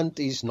government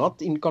is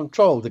not in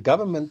control. The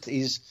government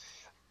is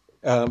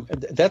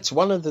that's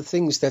one of the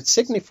things that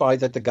signify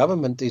that the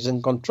government is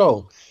in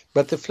control.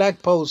 But the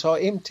flagpoles are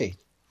empty,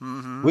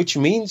 Mm-hmm. which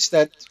means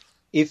that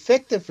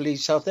effectively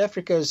South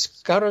Africa is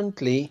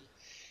currently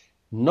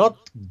not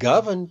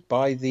governed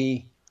by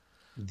the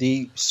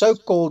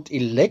so-called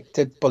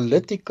elected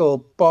political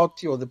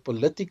party, or the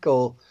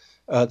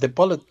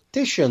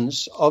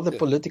politicians of the Yeah.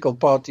 political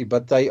party,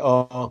 but they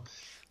are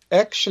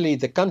actually,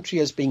 the country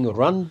is being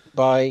run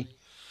by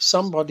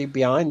somebody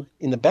behind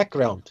in the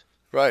background,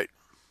 Right.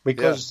 Yeah.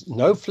 because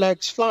no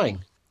flags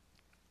flying.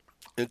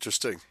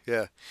 Interesting.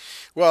 Yeah.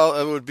 Well,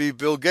 it would be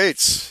Bill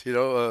Gates,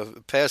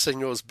 passing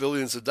those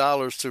billions of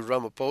dollars to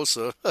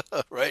Ramaphosa,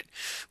 right?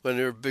 When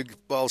they're big,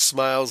 bald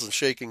smiles and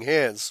shaking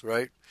hands,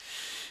 right?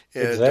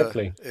 And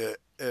Exactly.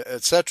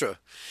 etc.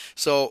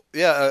 So,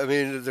 yeah, I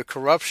mean, the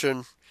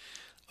corruption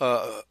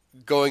uh,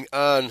 going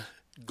on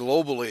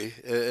globally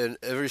in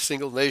every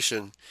single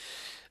nation.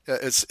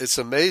 It's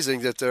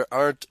amazing that there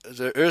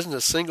isn't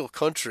a single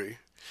country,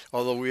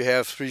 although we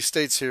have 3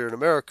 states here in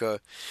America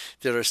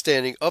that are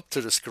standing up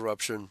to this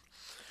corruption,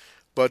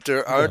 but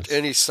there aren't Yes.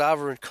 any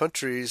sovereign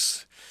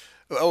countries.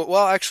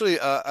 Well, actually,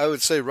 I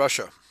would say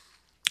Russia.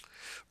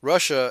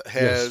 Russia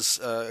Yes.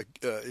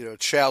 has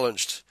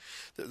challenged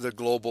the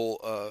global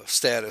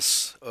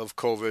status of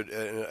COVID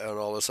and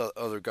all this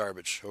other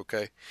garbage.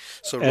 Okay,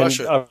 so And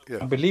Russia, I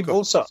yeah, believe go.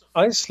 also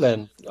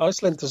Iceland.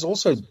 Iceland has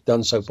also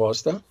done so,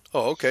 Pastor.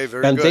 Oh, okay,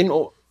 very And good.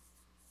 then,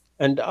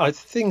 and I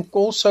think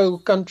also a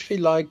country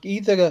like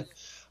either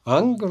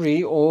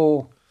Hungary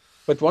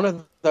but one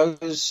of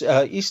those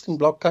Eastern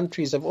Bloc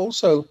countries have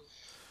also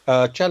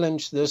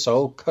challenged this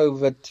whole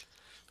COVID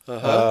Uh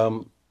huh.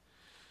 um,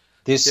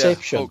 Yeah,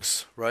 deception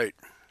hoax. Right,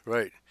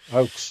 right.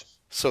 hoax.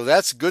 So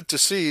that's good to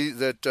see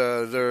that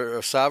there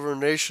are sovereign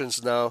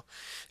nations now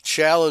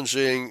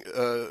challenging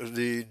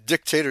the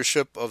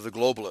dictatorship of the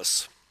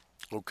globalists.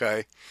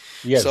 Okay,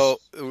 Yes. so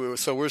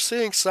we're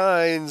seeing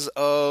signs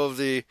of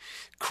the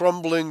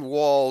crumbling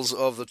walls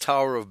of the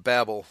Tower of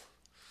Babel,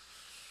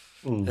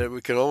 Mm. and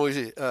we can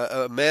only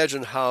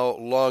imagine how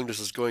long this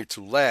is going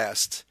to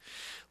last.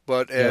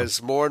 But Yeah.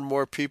 as more and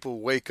more people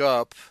wake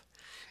up,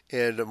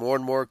 and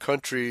more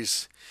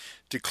countries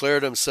declare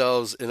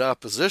themselves in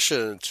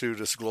opposition to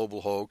this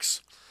global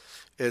hoax,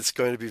 it's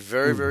going to be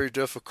very, Mm. very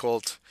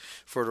difficult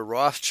for the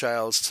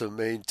Rothschilds to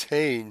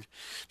maintain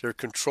their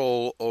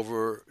control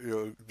over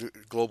the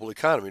global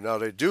economy. Now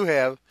they do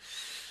have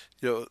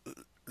the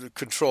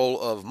control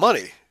of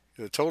money,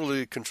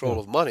 totally control Yeah.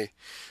 of money,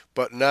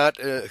 but not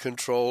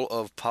control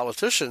of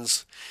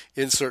politicians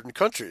in certain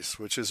countries,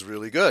 which is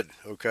really good.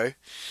 Okay,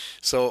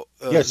 so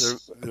Yes,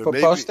 there may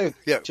be. Pastor,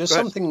 Yeah, just go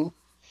ahead. something.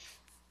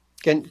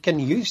 Can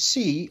you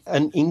see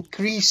an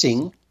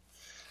increasing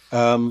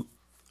um,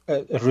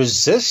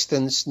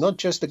 resistance, not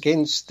just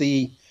against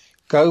the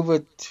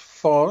COVID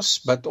farce,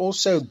 but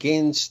also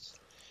against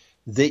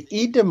the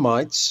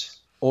Edomites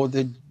or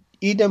the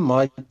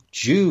Edomite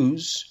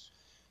Jews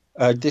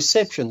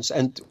deceptions?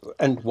 And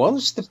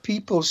once the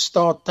people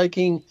start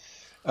taking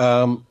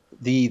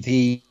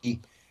the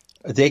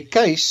their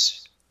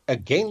case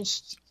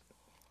against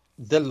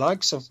the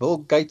likes of Bill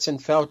Gates and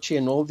Fauci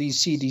and all these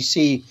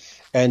CDC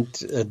and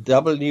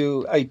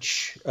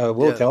WH,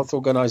 World Yeah, Health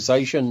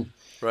Organization,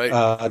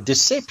 right,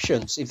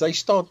 deceptions, if they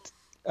start,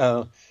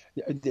 uh,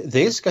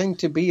 there's going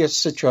to be a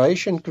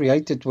situation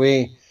created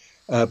where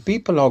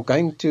people are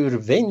going to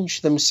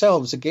revenge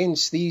themselves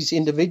against these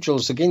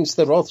individuals, against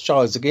the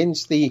Rothschilds,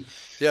 against the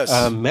yes,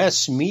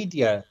 mass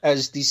media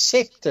as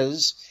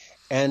deceptors.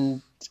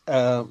 And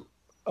uh,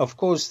 of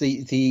course,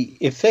 the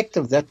effect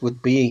of that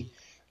would be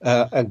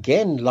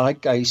again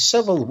like a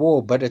civil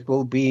war, but it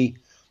will be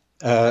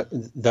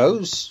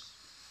those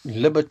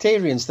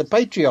libertarians, the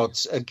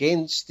patriots,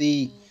 against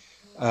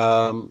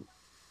um,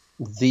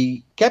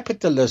 the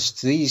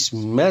capitalists, these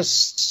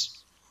mass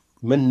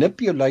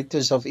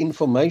manipulators of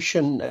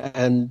information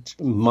and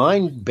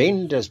mind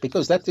benders,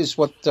 because that is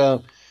what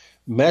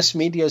mass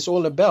media is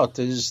all about,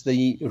 is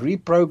the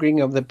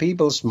reprogramming of the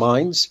people's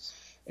minds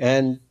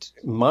and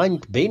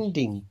mind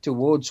bending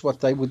towards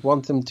what they would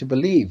want them to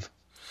believe.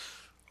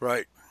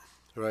 right,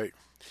 right.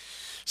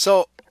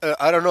 So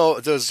I don't know.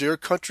 Does your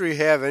country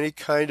have any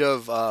kind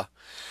of a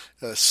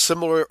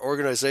similar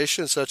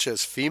organization such as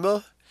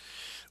FEMA,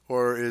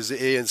 or is the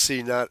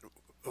ANC not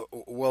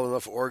well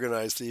enough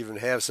organized to even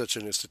have such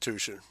an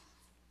institution?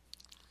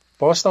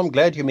 Pastor, I'm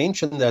glad you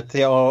mentioned that.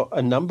 There are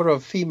a number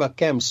of FEMA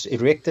camps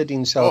erected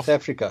in Oh, South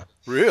Africa,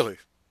 really?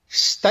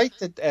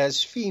 stated as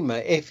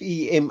FEMA,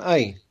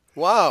 FEMA.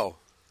 Wow.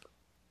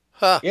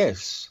 Huh.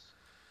 Yes.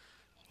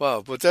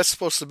 Wow. But that's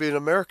supposed to be an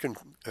American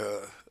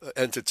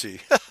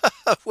entity.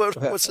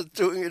 What's it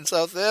doing in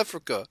South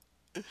Africa?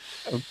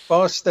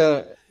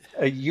 Pastor,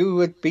 you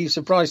would be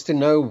surprised to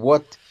know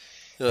what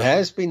Uh,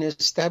 has been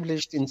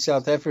established in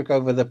South Africa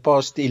over the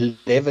past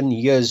 11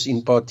 years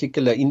in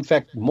particular. In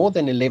fact, more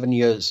than 11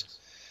 years.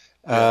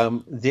 yeah.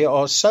 There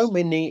are so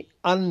many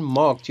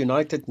unmarked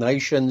United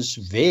Nations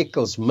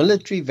vehicles,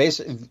 military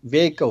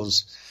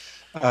vehicles,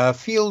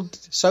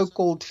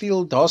 so-called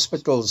field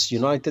hospitals,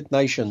 United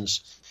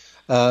Nations,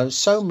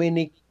 so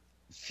many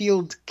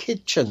field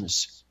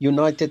kitchens,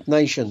 United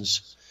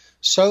Nations,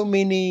 so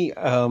many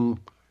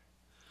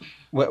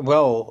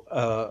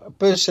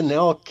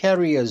personnel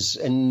carriers,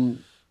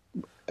 and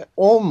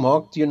all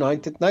marked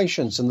United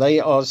Nations, and they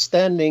are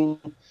standing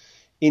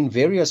in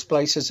various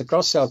places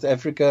across South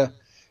Africa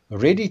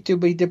ready to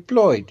be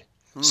deployed.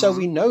 So Hmm.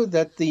 we know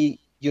that the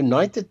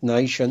United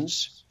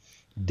Nations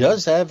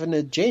does have an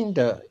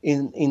agenda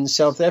in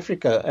South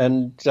Africa,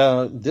 and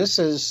this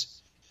has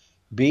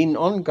been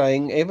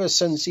ongoing ever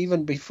since,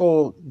 even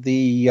before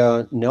the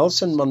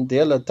Nelson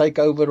Mandela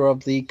takeover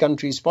of the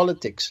country's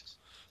politics.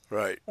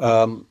 Right.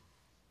 Um,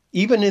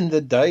 Even in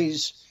the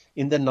days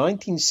in the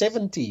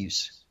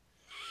 1970s,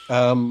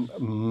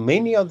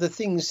 many of the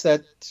things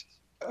that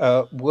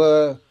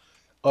were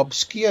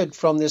obscured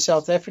from the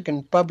South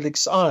African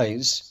public's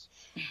eyes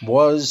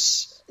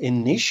was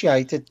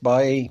initiated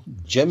by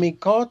Jimmy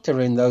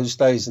Carter in those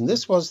days. And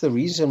this was the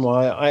reason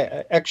why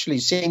I actually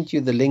sent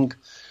you the link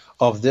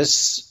of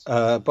this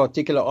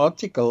particular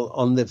article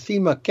on the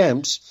FEMA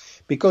camps,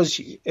 because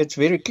it's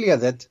very clear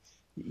that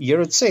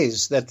here it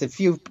says that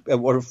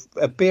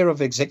a pair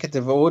of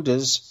executive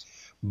orders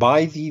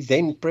by the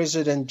then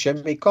President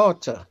Jimmy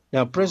Carter.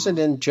 Now, Hmm.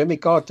 President Jimmy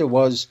Carter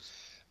was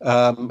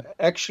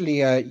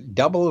actually a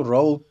double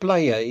role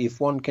player, if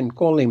one can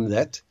call him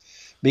that,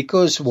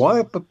 because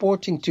while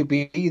purporting to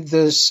be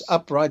this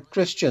upright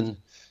Christian,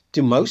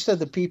 to most of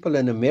the people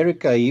in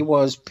America, he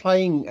was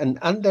playing an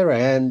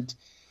underhand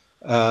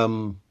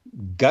um,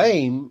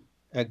 game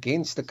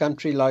against a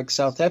country like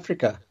South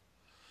Africa.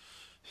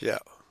 Yeah.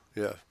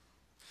 Yeah.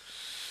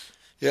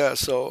 Yeah.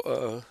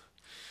 So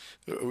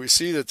we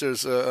see that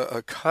there's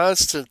a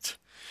constant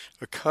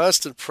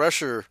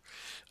pressure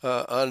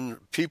on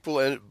people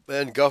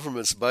and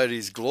governments by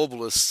these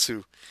globalists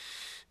to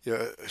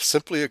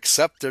simply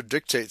accept their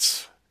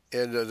dictates.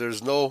 And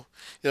there's no,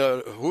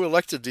 who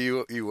elected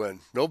the UN?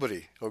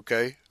 Nobody.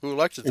 Okay, who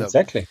elected them?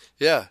 Exactly.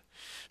 Yeah.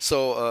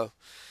 So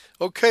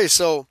okay,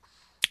 so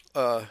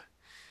uh,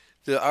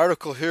 the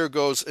article here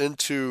goes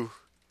into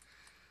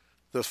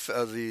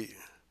the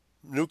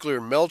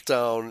nuclear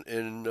meltdown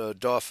in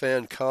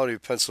Dauphin County,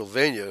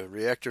 Pennsylvania,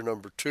 reactor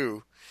number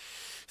 2,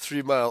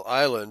 3 Mile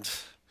Island.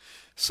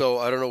 So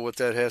I don't know what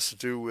that has to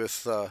do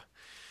with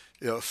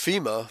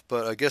FEMA,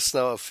 but I guess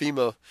now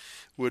FEMA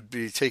would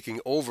be taking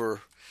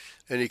over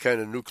any kind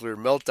of nuclear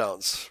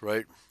meltdowns,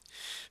 right?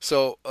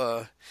 So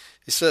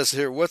he says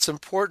here, what's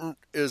important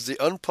is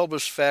the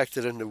unpublished fact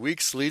that in the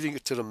weeks leading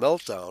to the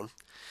meltdown,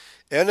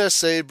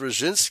 NSA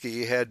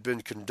Brzezinski had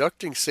been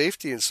conducting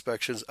safety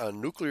inspections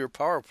on nuclear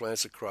power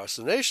plants across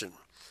the nation.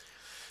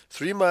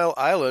 3 Mile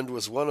Island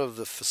was one of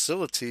the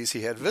facilities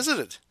he had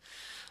visited.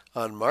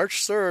 On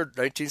March 3rd,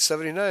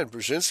 1979,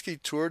 Brzezinski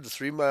toured the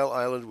 3 Mile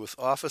Island with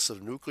Office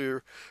of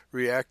Nuclear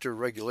Reactor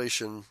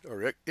Regulation,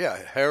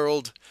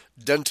 Harold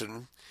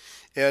Denton,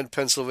 and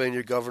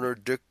Pennsylvania Governor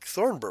Dick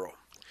Thornborough.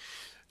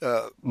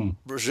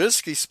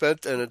 Brzezinski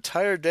spent an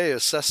entire day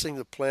assessing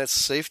the plant's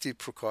safety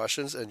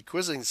precautions and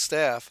quizzing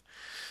staff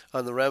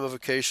on the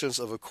ramifications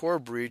of a core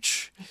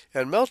breach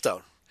and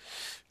meltdown.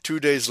 2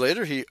 days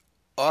later, he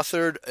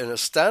authored an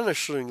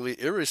astonishingly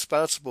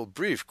irresponsible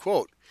brief,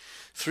 quote,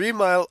 3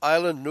 Mile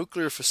Island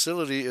Nuclear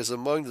Facility is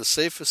among the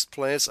safest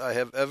plants I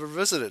have ever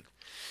visited.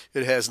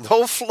 It has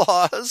no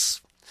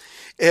flaws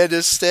and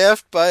is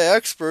staffed by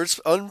experts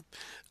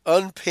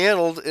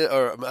unparalleled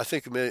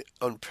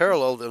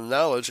in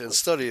knowledge and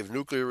study of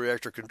nuclear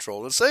reactor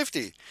control and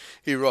safety,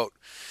 he wrote.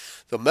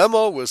 The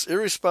memo was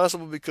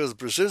irresponsible because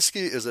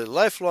Brzezinski is a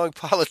lifelong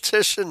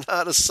politician,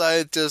 not a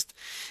scientist,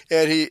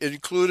 and he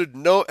included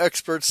no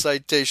expert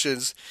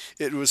citations.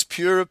 It was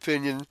pure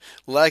opinion,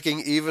 lacking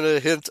even a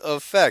hint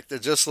of fact,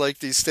 just like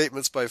these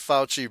statements by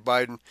Fauci,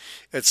 Biden,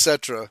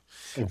 etc.,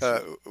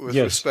 with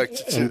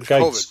respect to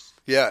COVID.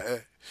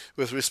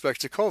 With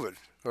respect to COVID,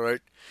 all right?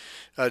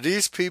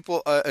 These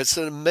people, it's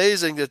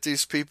amazing that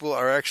these people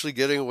are actually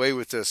getting away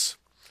with this.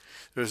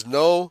 There's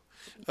no,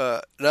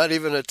 not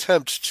even an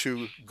attempt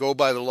to go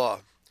by the law.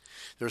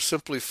 They're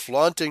simply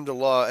flaunting the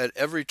law at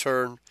every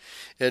turn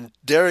and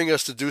daring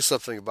us to do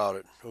something about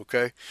it,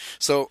 okay?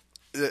 So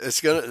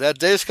that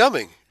day is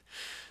coming.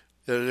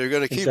 They're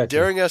going to keep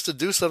daring us to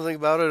do something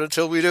about it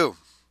until we do,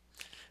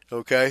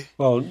 okay?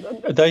 Well,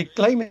 they're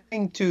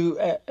claiming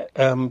to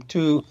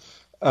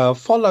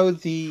follow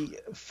the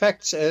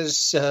facts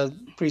as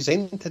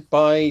presented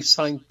by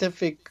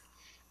scientific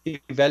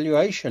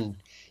evaluation.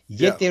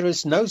 Yet there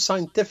is no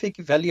scientific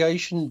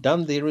evaluation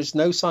done. There is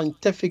no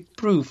scientific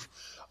proof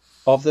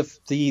of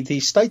the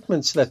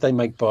statements that they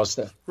make,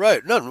 Pastor.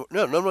 Right. None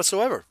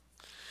whatsoever.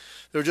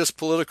 They're just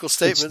political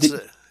statements.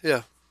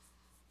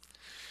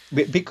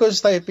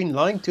 Because they have been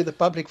lying to the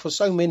public for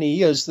so many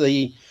years,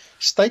 the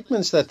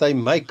statements that they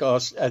make are,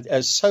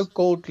 as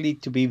so-calledly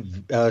to be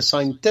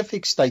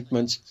scientific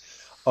statements,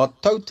 are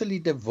totally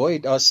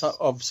devoid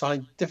of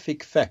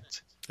scientific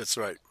fact. That's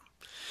right.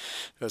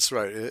 That's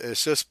right.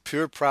 It's just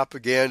pure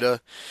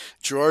propaganda.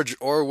 George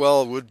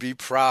Orwell would be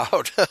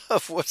proud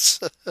of what's...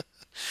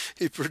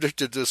 He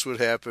predicted this would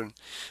happen.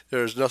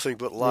 There's nothing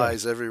but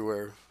lies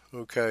everywhere.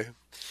 Okay.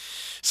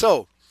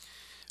 So,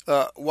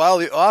 while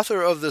the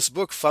author of this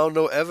book found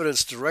no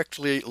evidence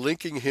directly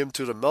linking him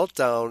to the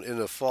meltdown in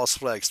a false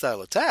flag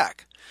style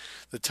attack,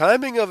 the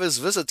timing of his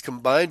visit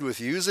combined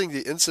with using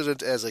the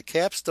incident as a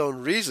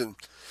capstone reason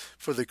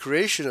for the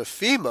creation of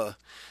FEMA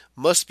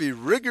must be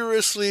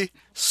rigorously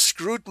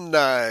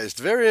scrutinized.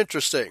 Very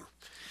interesting.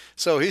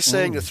 So he's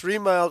saying the 3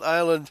 Mile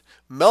Island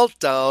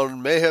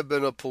meltdown may have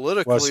been a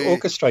politically... was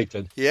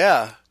orchestrated.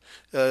 Yeah,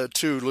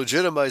 to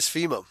legitimize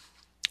FEMA.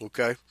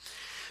 Okay.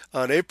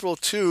 On April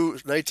 2,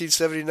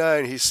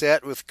 1979, he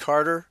sat with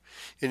Carter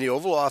in the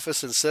Oval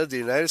Office and said the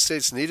United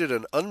States needed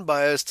an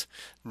unbiased,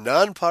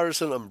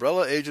 nonpartisan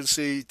umbrella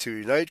agency to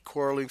unite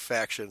quarreling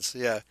factions.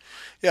 Yeah,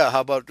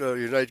 how about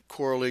unite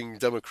quarreling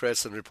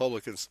Democrats and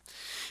Republicans?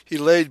 He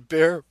laid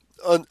bare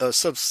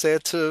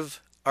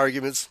substantive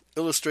arguments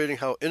illustrating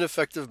how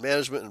ineffective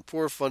management and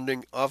poor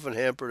funding often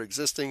hampered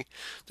existing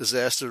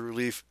disaster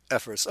relief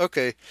efforts.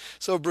 Okay,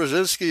 so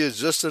Brzezinski is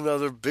just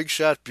another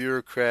big-shot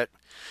bureaucrat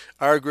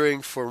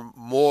arguing for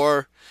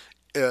more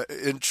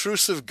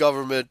intrusive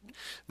government,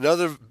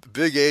 another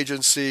big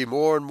agency,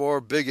 more and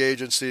more big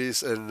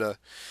agencies, and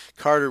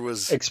Carter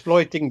was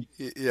exploiting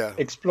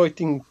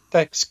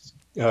tax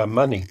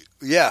money.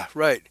 Yeah,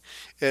 right.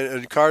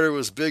 And Carter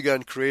was big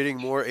on creating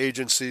more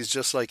agencies,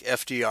 just like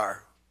FDR.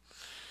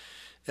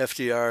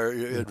 FDR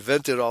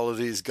invented all of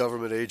these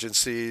government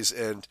agencies,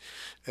 and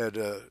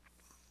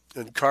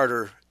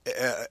Carter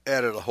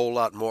added a whole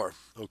lot more.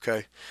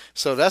 Okay,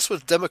 so that's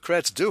what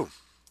Democrats do.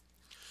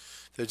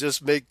 They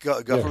just make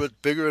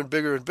government bigger and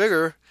bigger and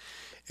bigger,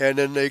 and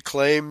then they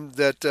claim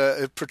that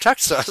it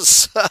protects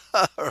us.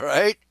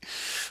 Right?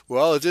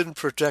 Well, it didn't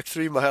protect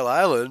 3 Mile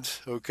Island.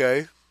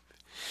 Okay.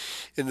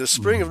 In the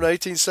spring of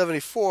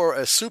 1974,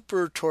 a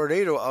super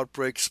tornado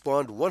outbreak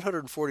spawned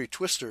 140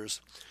 twisters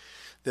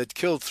that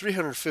killed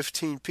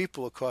 315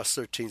 people across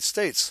 13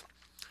 states.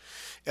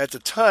 At the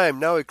time,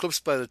 now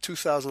eclipsed by the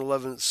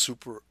 2011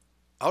 super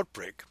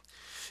outbreak,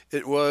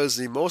 it was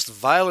the most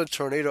violent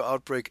tornado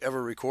outbreak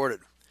ever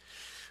recorded,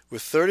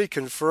 with 30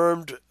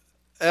 confirmed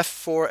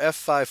F4,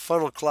 F5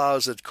 funnel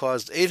clouds that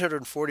caused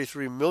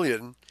 $843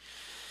 million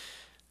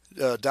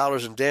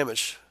in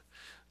damage.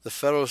 the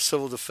Federal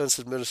Civil Defense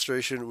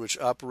Administration, which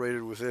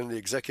operated within the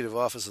Executive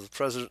Office of the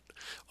President,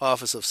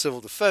 Office of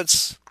Civil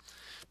Defense,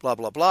 blah,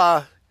 blah,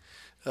 blah,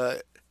 uh,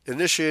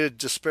 initiated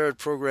disparate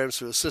programs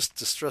to assist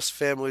distressed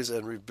families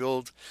and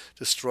rebuild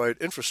destroyed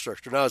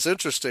infrastructure. Now, it's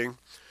interesting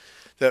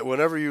that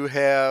whenever you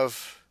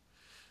have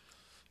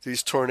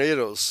these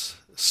tornadoes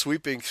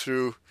sweeping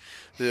through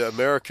the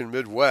American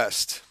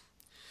Midwest,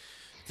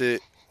 the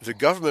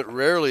government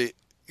rarely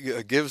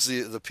gives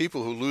the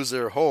people who lose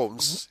their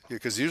homes,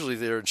 because usually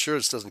their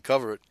insurance doesn't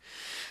cover it.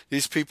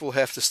 These people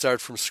have to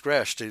start from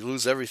scratch. They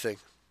lose everything,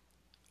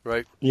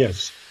 right?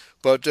 Yes.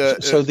 But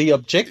so the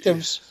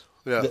objectives,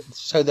 yeah,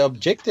 the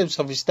objectives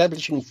of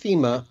establishing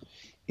FEMA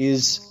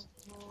is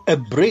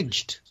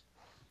abridged.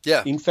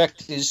 yeah, In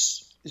fact,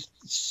 is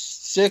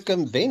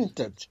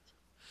circumvented.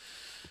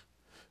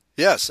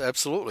 yes,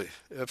 absolutely,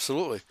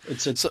 absolutely.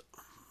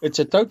 It's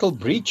a total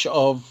breach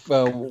of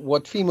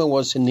what FEMA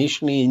was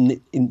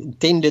initially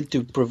intended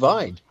to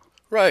provide.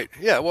 Right.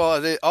 Yeah. Well,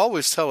 they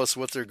always tell us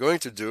what they're going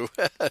to do,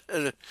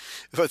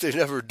 but they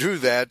never do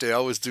that. They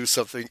always do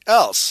something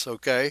else.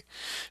 Okay.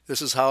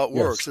 This is how it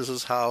works. Yes. This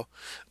is how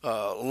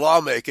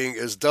lawmaking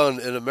is done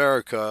in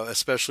America,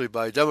 especially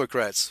by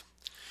Democrats.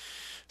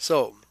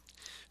 So,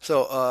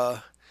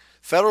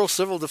 federal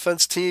civil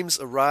defense teams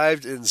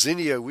arrived in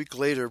Xenia a week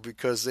later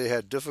because they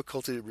had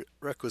difficulty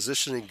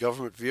requisitioning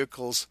government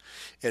vehicles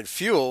and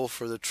fuel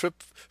for the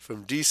trip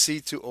from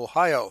D.C. to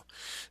Ohio.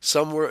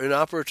 Some were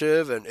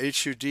inoperative, and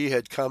HUD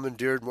had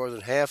commandeered more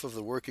than half of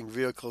the working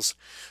vehicles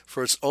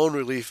for its own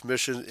relief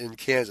mission in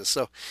Kansas.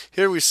 So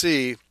here we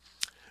see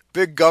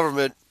big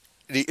government,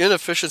 the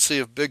inefficiency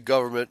of big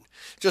government,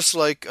 just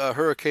like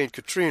Hurricane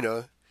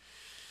Katrina,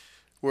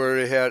 where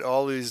they had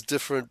all these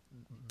different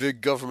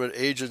big government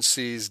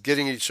agencies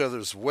getting each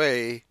other's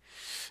way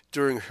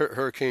during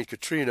Hurricane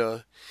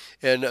Katrina,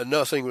 and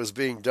nothing was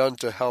being done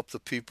to help the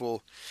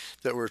people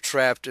that were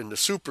trapped in the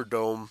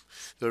Superdome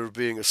that were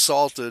being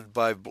assaulted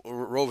by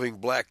roving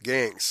black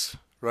gangs.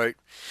 Right?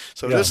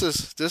 So Yeah.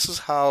 this is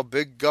how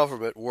big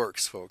government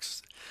works,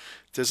 folks.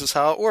 This is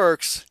how it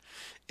works,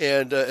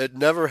 and it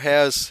never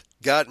has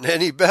gotten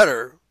any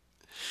better.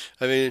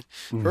 I mean,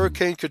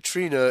 Hurricane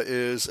Katrina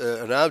is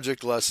an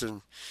object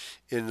lesson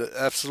in the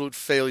absolute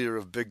failure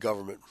of big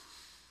government.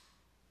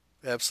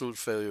 Absolute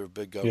failure of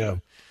big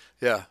government.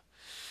 Yeah.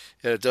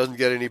 And it doesn't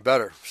get any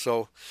better.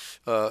 So,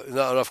 now, and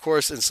of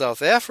course, in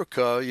South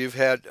Africa, you've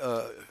had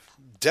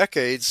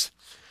decades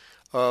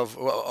of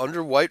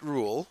under white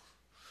rule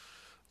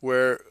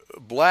where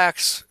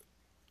blacks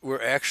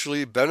were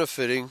actually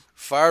benefiting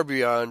far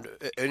beyond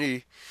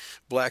any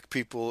black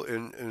people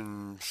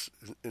in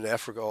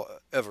Africa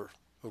ever.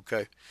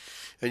 Okay,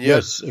 and yet,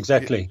 Yes,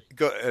 exactly.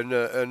 And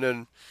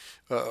then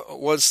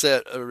once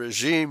that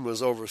regime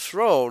was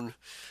overthrown,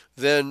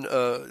 then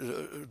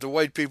the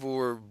white people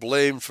were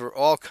blamed for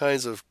all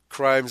kinds of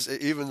crimes,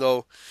 even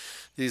though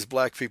these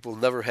black people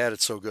never had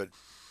it so good.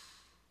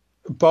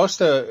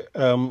 Pastor,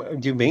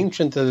 you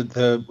mentioned that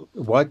the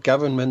white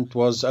government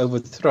was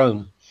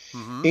overthrown.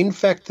 Mm-hmm. In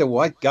fact, the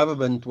white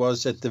government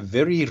was at the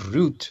very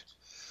root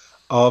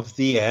of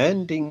the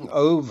handing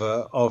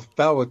over of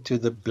power to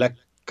the black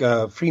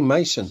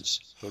Freemasons.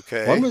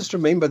 Okay. One must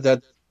remember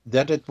that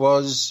it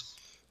was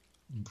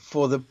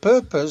for the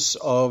purpose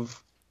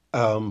of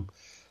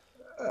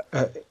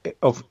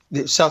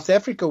South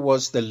Africa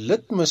was the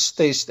litmus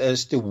test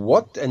as to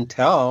what and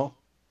how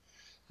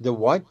the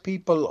white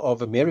people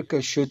of America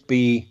should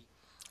be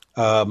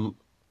brainwashed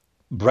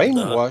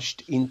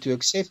into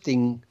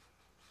accepting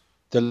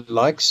the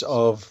likes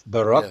of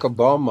Barack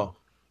Obama.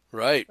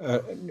 Right.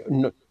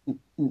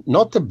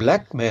 Not the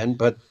black man,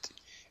 but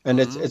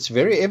it's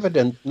very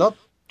evident, not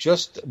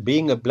just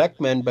being a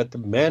black man, but a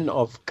man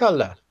of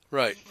color.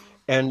 Right.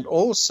 And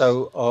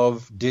also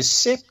of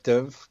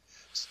deceptive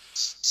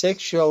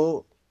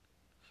sexual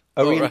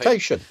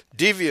orientation. Right.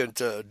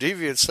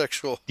 Deviant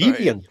sexual.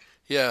 Deviant. Right.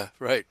 Yeah,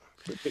 right.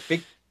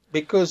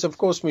 Because, of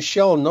course,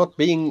 Michelle, not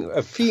being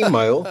a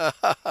female,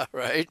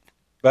 right,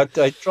 but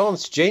a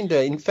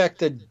transgender, in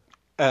fact,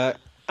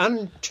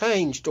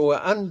 unchanged or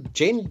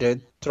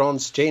ungendered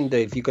transgender,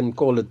 if you can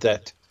call it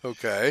that.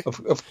 Okay.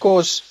 Of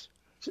course,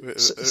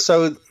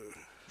 so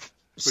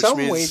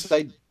somewhere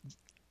they...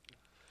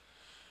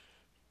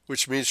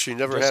 Which means she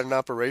never had an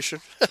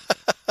operation?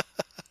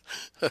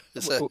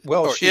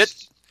 Well,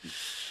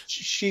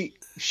 she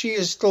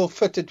is still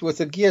fitted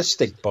with a gear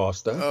stick,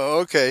 Pastor.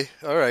 Oh, okay.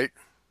 All right.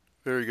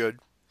 Very good.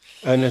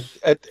 And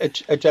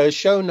it has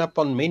shown up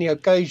on many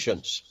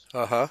occasions.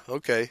 Uh-huh.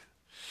 Okay.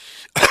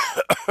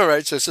 All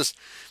right. So it's just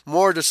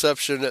more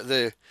deception.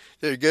 They're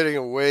getting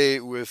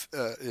away with,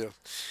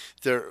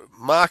 they're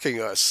mocking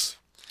us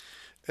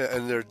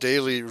and their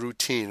daily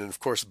routine. And, of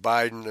course,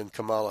 Biden and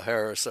Kamala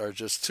Harris are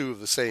just two of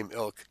the same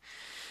ilk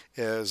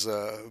as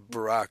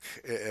Barack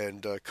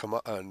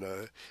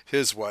and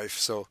his wife.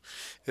 So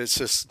it's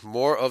just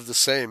more of the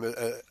same.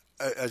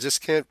 I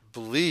just can't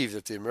believe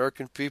that the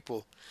American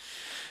people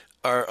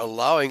are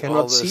allowing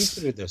all this.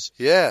 See through this.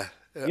 Yeah,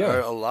 are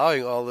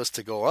allowing all this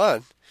to go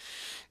on.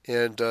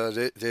 and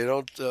they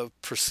don't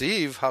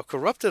perceive how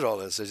corrupt it all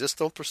is. They just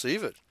don't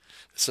perceive it.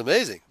 It's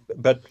amazing.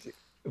 But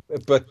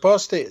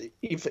Pastor,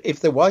 if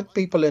the white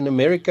people in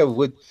America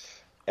would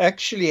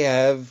actually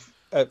have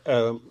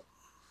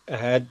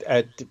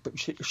had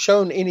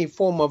shown any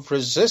form of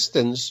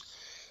resistance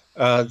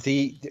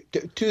the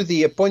to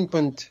the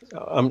appointment,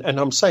 and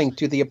I'm saying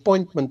to the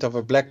appointment of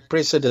a black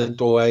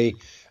president or a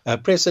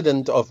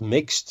president of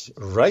mixed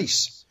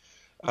race,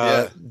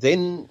 Yeah,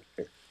 then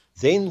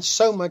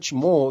so much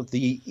more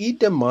the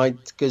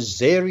Edomite,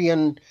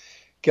 Khazarian,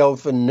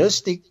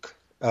 Calvinistic,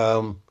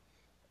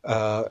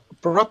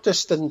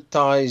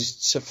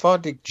 Protestantized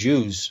Sephardic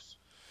Jews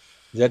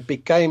that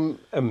became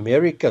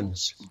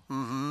Americans.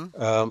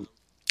 mm-hmm.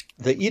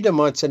 The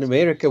Edomites in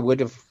America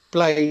would have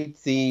played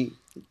the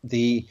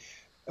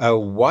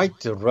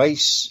white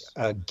race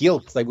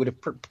guilt. They would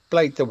have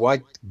played the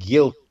white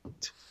guilt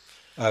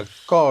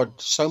card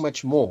so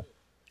much more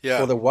Yeah,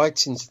 for the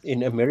whites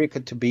in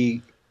America to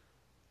be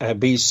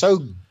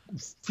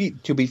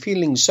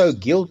feeling so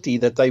guilty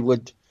that they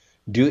would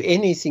do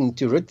anything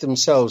to rid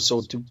themselves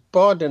or to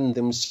pardon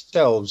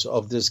themselves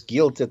of this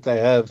guilt that they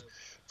have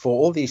for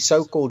all these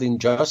so-called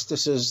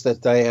injustices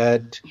that they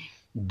had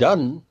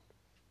done,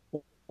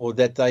 or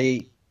that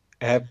they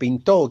have been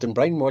told and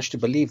brainwashed to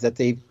believe that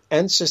their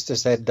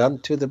ancestors had done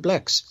to the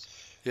blacks.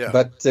 yeah,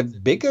 But the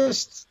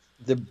biggest,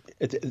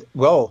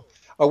 well,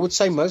 I would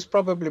say most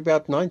probably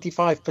about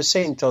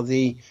 95% of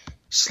the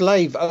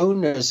slave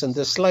owners and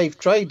the slave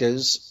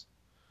traders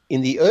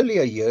in the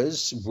earlier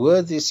years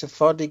were the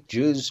Sephardic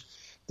Jews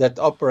that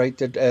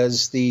operated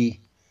as the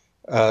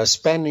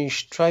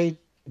Spanish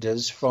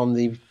traders from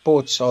the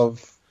ports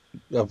of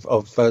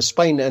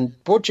Spain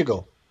and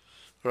Portugal.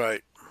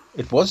 right.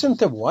 It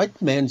wasn't a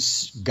white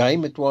man's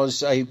game. It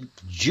was a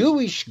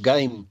Jewish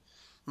game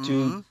to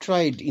Mm-hmm.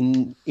 trade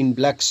in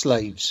black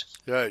slaves.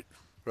 Right,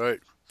 right.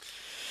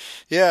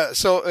 Yeah,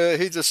 so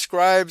he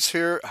describes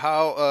here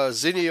how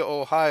Xenia,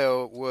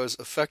 Ohio was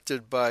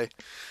affected by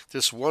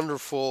this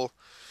wonderful,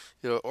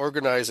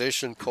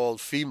 organization called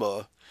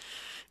FEMA.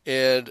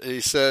 And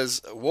he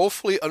says,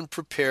 woefully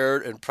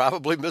unprepared and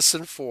probably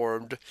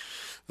misinformed,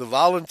 the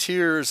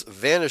volunteers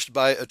vanished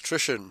by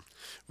attrition.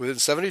 Within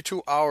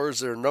 72 hours,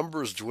 their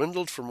numbers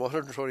dwindled from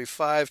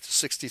 125 to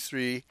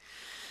 63.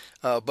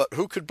 But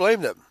who could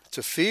blame them?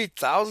 To feed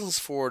thousands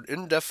for an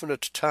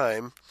indefinite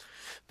time,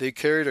 they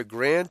carried a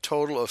grand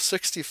total of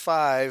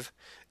 65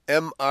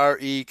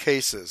 MRE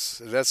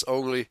cases. That's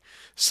only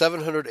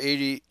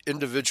 780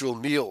 individual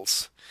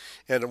meals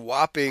and a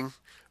whopping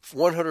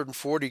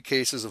 140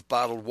 cases of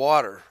bottled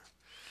water.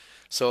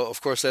 So, of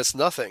course, that's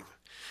nothing.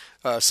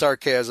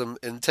 Sarcasm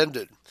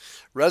intended.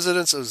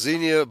 Residents of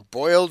Xenia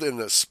boiled in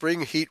a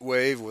spring heat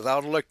wave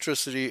without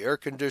electricity, air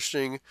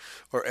conditioning,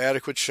 or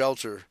adequate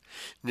shelter.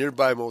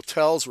 Nearby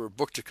motels were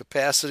booked to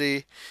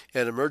capacity,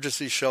 and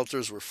emergency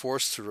shelters were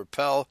forced to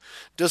repel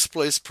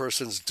displaced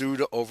persons due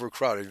to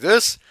overcrowding.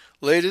 This,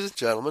 ladies and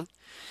gentlemen,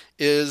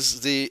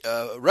 is the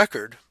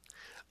record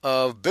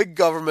of big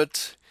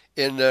government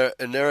in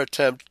their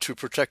attempt to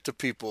protect the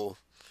people.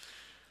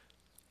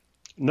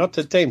 Not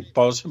attempt,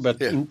 Pastor, but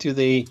Yeah, into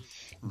the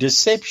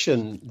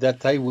deception that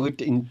they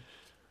would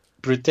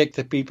protect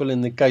the people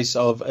in the case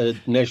of a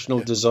national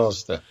yeah.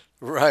 disaster.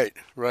 Right,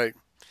 right.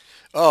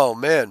 Oh,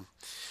 man.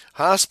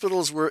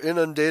 Hospitals were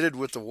inundated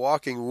with the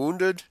walking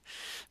wounded.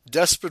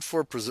 Desperate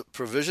for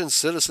provisions,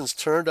 citizens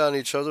turned on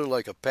each other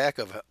like a pack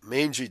of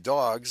mangy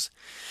dogs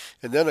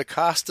and then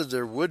accosted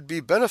their would-be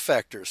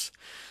benefactors.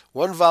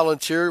 One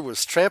volunteer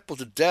was trampled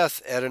to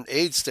death at an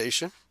aid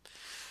station.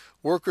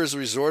 Workers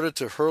resorted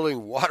to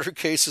hurling water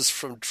cases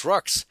from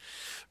trucks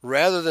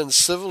rather than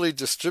civilly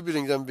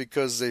distributing them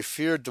because they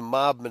feared the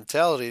mob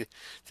mentality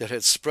that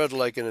had spread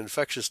like an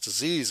infectious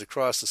disease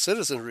across the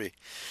citizenry.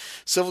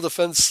 Civil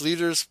defense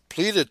leaders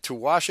pleaded to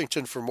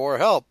Washington for more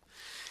help.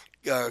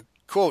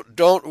 Quote,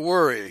 don't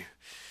worry.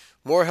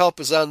 More help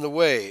is on the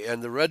way,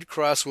 and the Red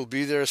Cross will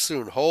be there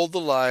soon. Hold the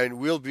line.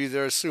 We'll be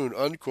there soon,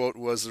 unquote,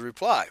 was the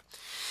reply.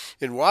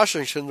 In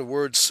Washington, the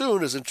word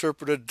soon is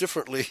interpreted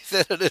differently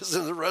than it is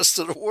in the rest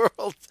of the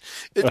world.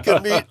 It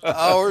can mean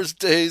hours,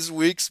 days,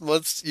 weeks,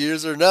 months,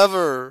 years, or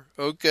never.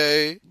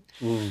 Okay?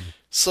 Mm.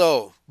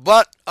 So,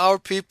 but our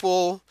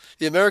people,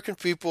 the American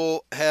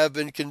people, have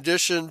been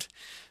conditioned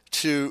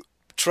to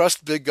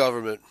trust big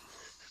government.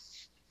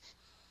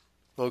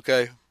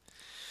 Okay?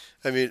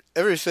 I mean,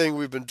 everything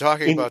we've been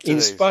talking about In today.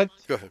 spite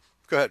Go ahead.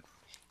 Go ahead.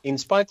 in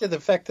spite of the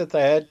fact that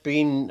they had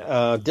been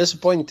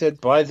disappointed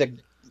by the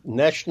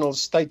national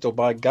state or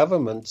by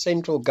government,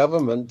 central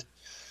government,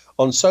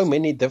 on so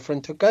many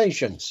different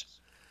occasions.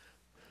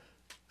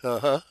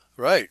 Uh-huh.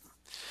 Right.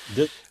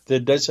 The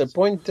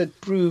disappointed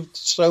proved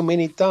so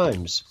many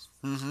times.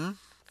 Mm-hmm.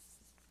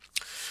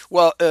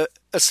 Well,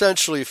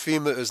 essentially,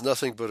 FEMA is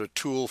nothing but a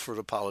tool for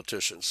the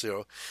politicians.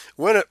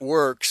 When it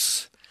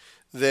works,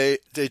 they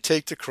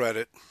take the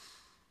credit,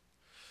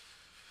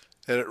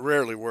 and it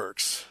rarely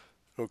works.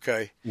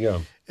 Okay, Yeah.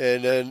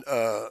 and then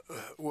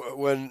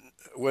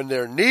when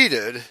they're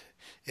needed,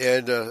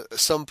 and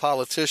some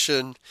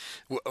politician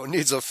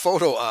needs a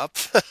photo op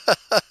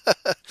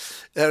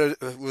and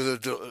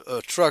with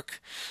a truck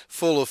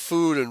full of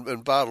food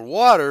and bottled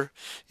water,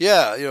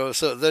 yeah,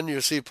 so then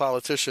you see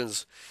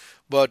politicians,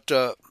 but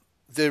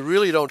they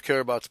really don't care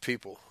about the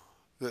people.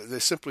 They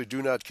simply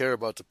do not care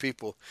about the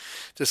people.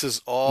 This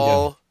is Yeah.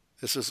 all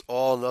this is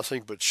all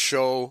nothing but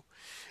show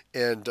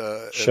and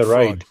fraud.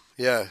 Charade.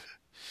 Yeah,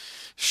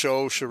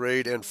 show,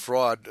 charade, and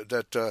fraud.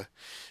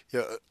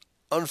 Yeah,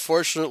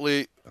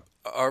 unfortunately,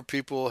 our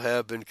people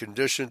have been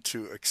conditioned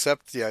to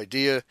accept the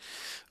idea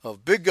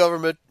of big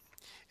government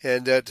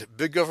and that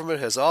big government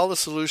has all the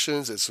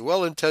solutions. It's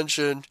well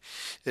intentioned.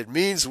 It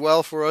means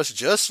well for us,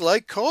 just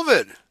like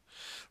COVID,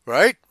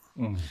 right?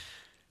 Mm.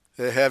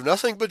 They have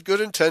nothing but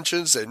good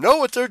intentions. They know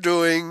what they're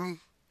doing,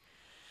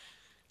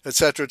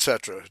 etc.,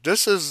 etc.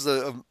 This is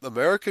the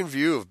American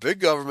view of big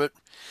government.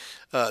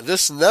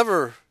 This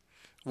never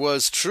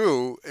was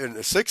true in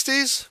the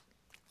 60s,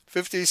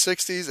 50s,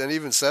 60s, and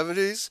even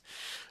 70s.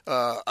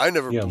 I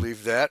never Yeah,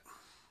 believed that.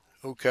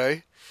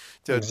 Okay,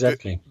 that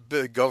exactly.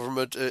 big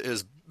government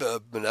is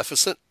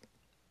beneficent.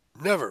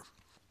 Never.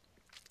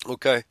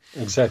 Okay,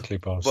 Exactly,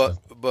 but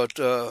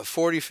Pastor.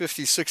 40,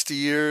 50, 60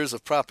 years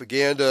of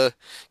propaganda,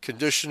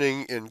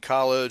 conditioning in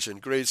college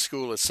and grade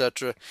school,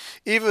 etc.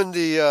 Even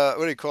the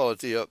what do you call it?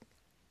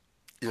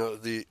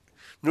 The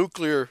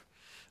nuclear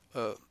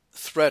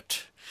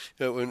threat.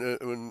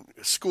 When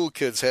school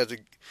kids had to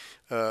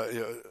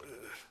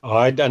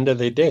Hide under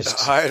their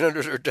desks. hide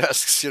under their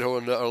desks,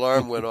 when the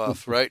alarm went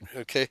off, right?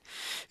 Okay,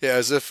 yeah,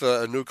 as if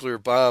a nuclear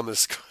bomb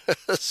is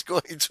is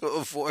going to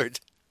avoid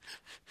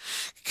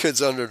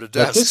kids under the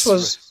But this desks. Right?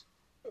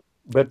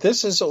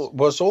 was,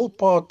 was all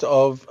part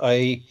of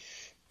a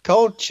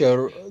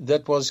culture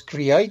that was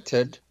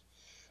created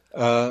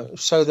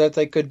so that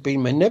they could be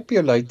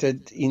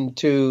manipulated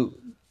into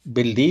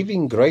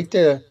believing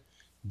greater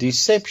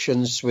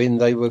deceptions when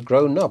they were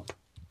grown up.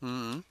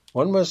 Mm-hmm.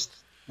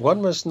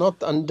 One must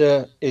not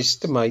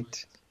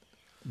underestimate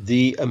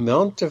the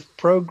amount of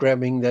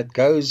programming that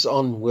goes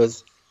on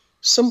with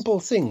simple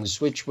things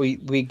which we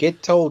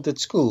get told at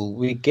school.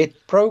 We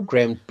get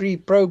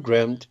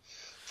pre-programmed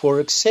for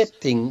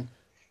accepting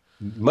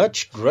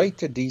much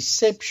greater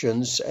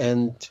deceptions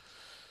and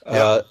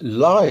Yep,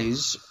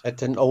 lies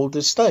at an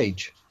older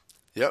stage.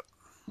 yep.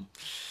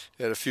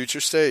 At a future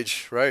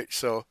stage, right?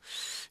 So,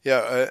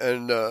 yeah,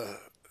 and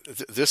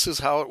this is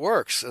how it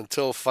works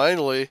until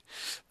finally,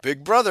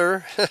 Big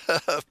Brother,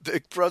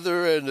 Big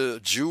Brother, and the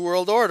Jew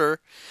World Order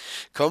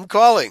come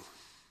calling,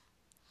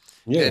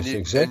 and Yes,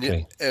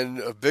 exactly.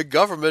 a big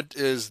government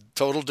is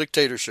total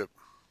dictatorship.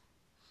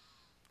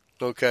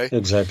 Okay,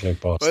 Exactly,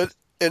 Pastor. but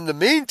in the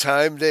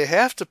meantime, they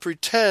have to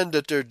pretend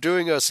that they're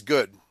doing us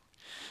good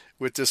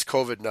with this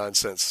COVID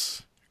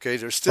nonsense. Okay,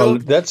 they're Well, still,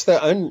 yeah,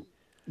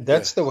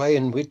 that's the way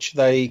in which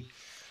they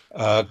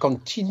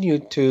continue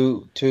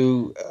to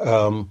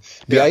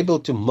be yeah. able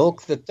to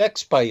milk the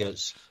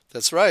taxpayers.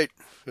 That's right.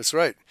 That's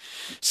right.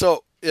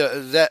 So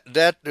yeah,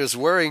 that is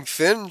wearing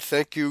thin.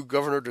 Thank you,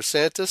 Governor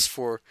DeSantis,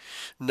 for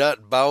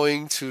not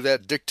bowing to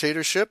that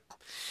dictatorship,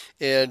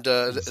 and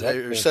they're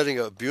Exactly. setting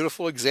a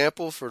beautiful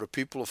example for the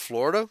people of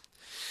Florida.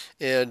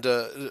 And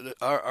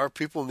our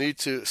people need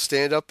to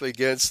stand up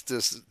against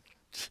this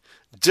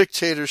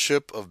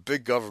dictatorship of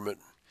big government.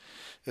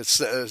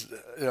 It's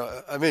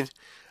I mean,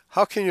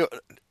 how can you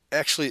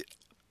actually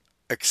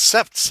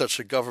accept such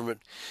a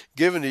government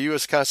given the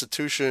U.S.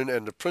 Constitution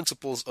and the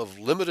principles of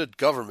limited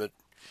government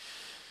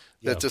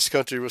that Yeah. this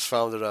country was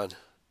founded on?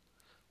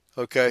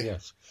 Okay,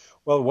 Yes.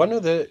 Well, one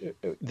of the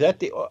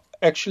that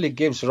actually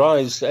gives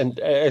rise, and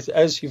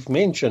as you've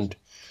mentioned,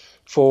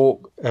 for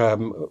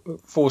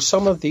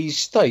some of these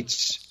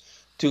states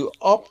to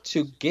opt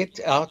to get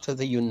out of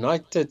the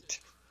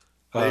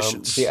the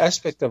nations.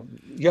 aspect of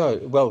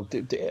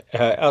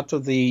out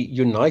of the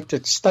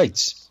United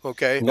States.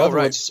 Okay, In oh other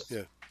right, words,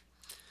 yeah,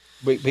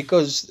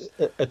 because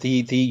the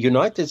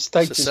United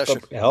States is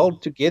secession.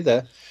 held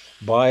together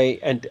by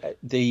and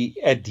the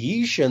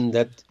adhesion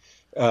that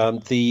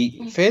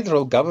the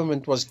federal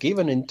government was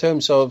given in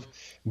terms of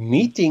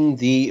meeting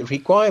the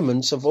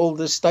requirements of all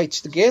the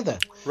states together.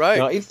 Right,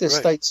 Now, if the right,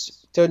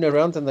 states turn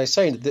around and they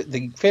say that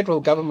the federal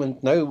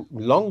government no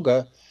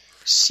longer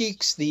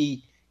seeks the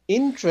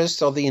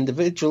interests of the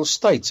individual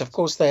states, of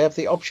course, they have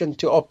the option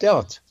to opt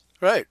out.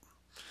 right.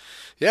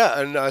 Yeah,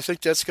 and I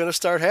think that's going to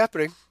start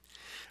happening.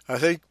 I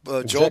think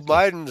Joe Exactly.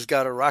 Biden's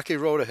got a rocky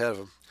road ahead of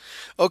him.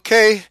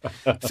 Okay,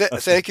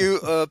 thank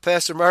you,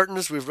 Pastor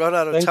Martins. We've run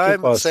out of Thank you,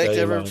 time. Pastor Thank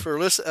everyone Eli. for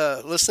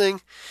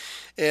listening,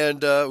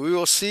 and we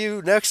will see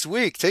you next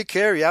week. Take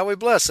care. Yahweh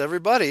bless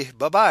everybody.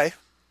 Bye bye.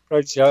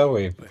 Praise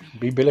Yahweh.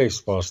 Be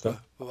blessed, Pastor.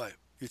 Bye bye.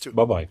 You too.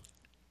 Bye bye.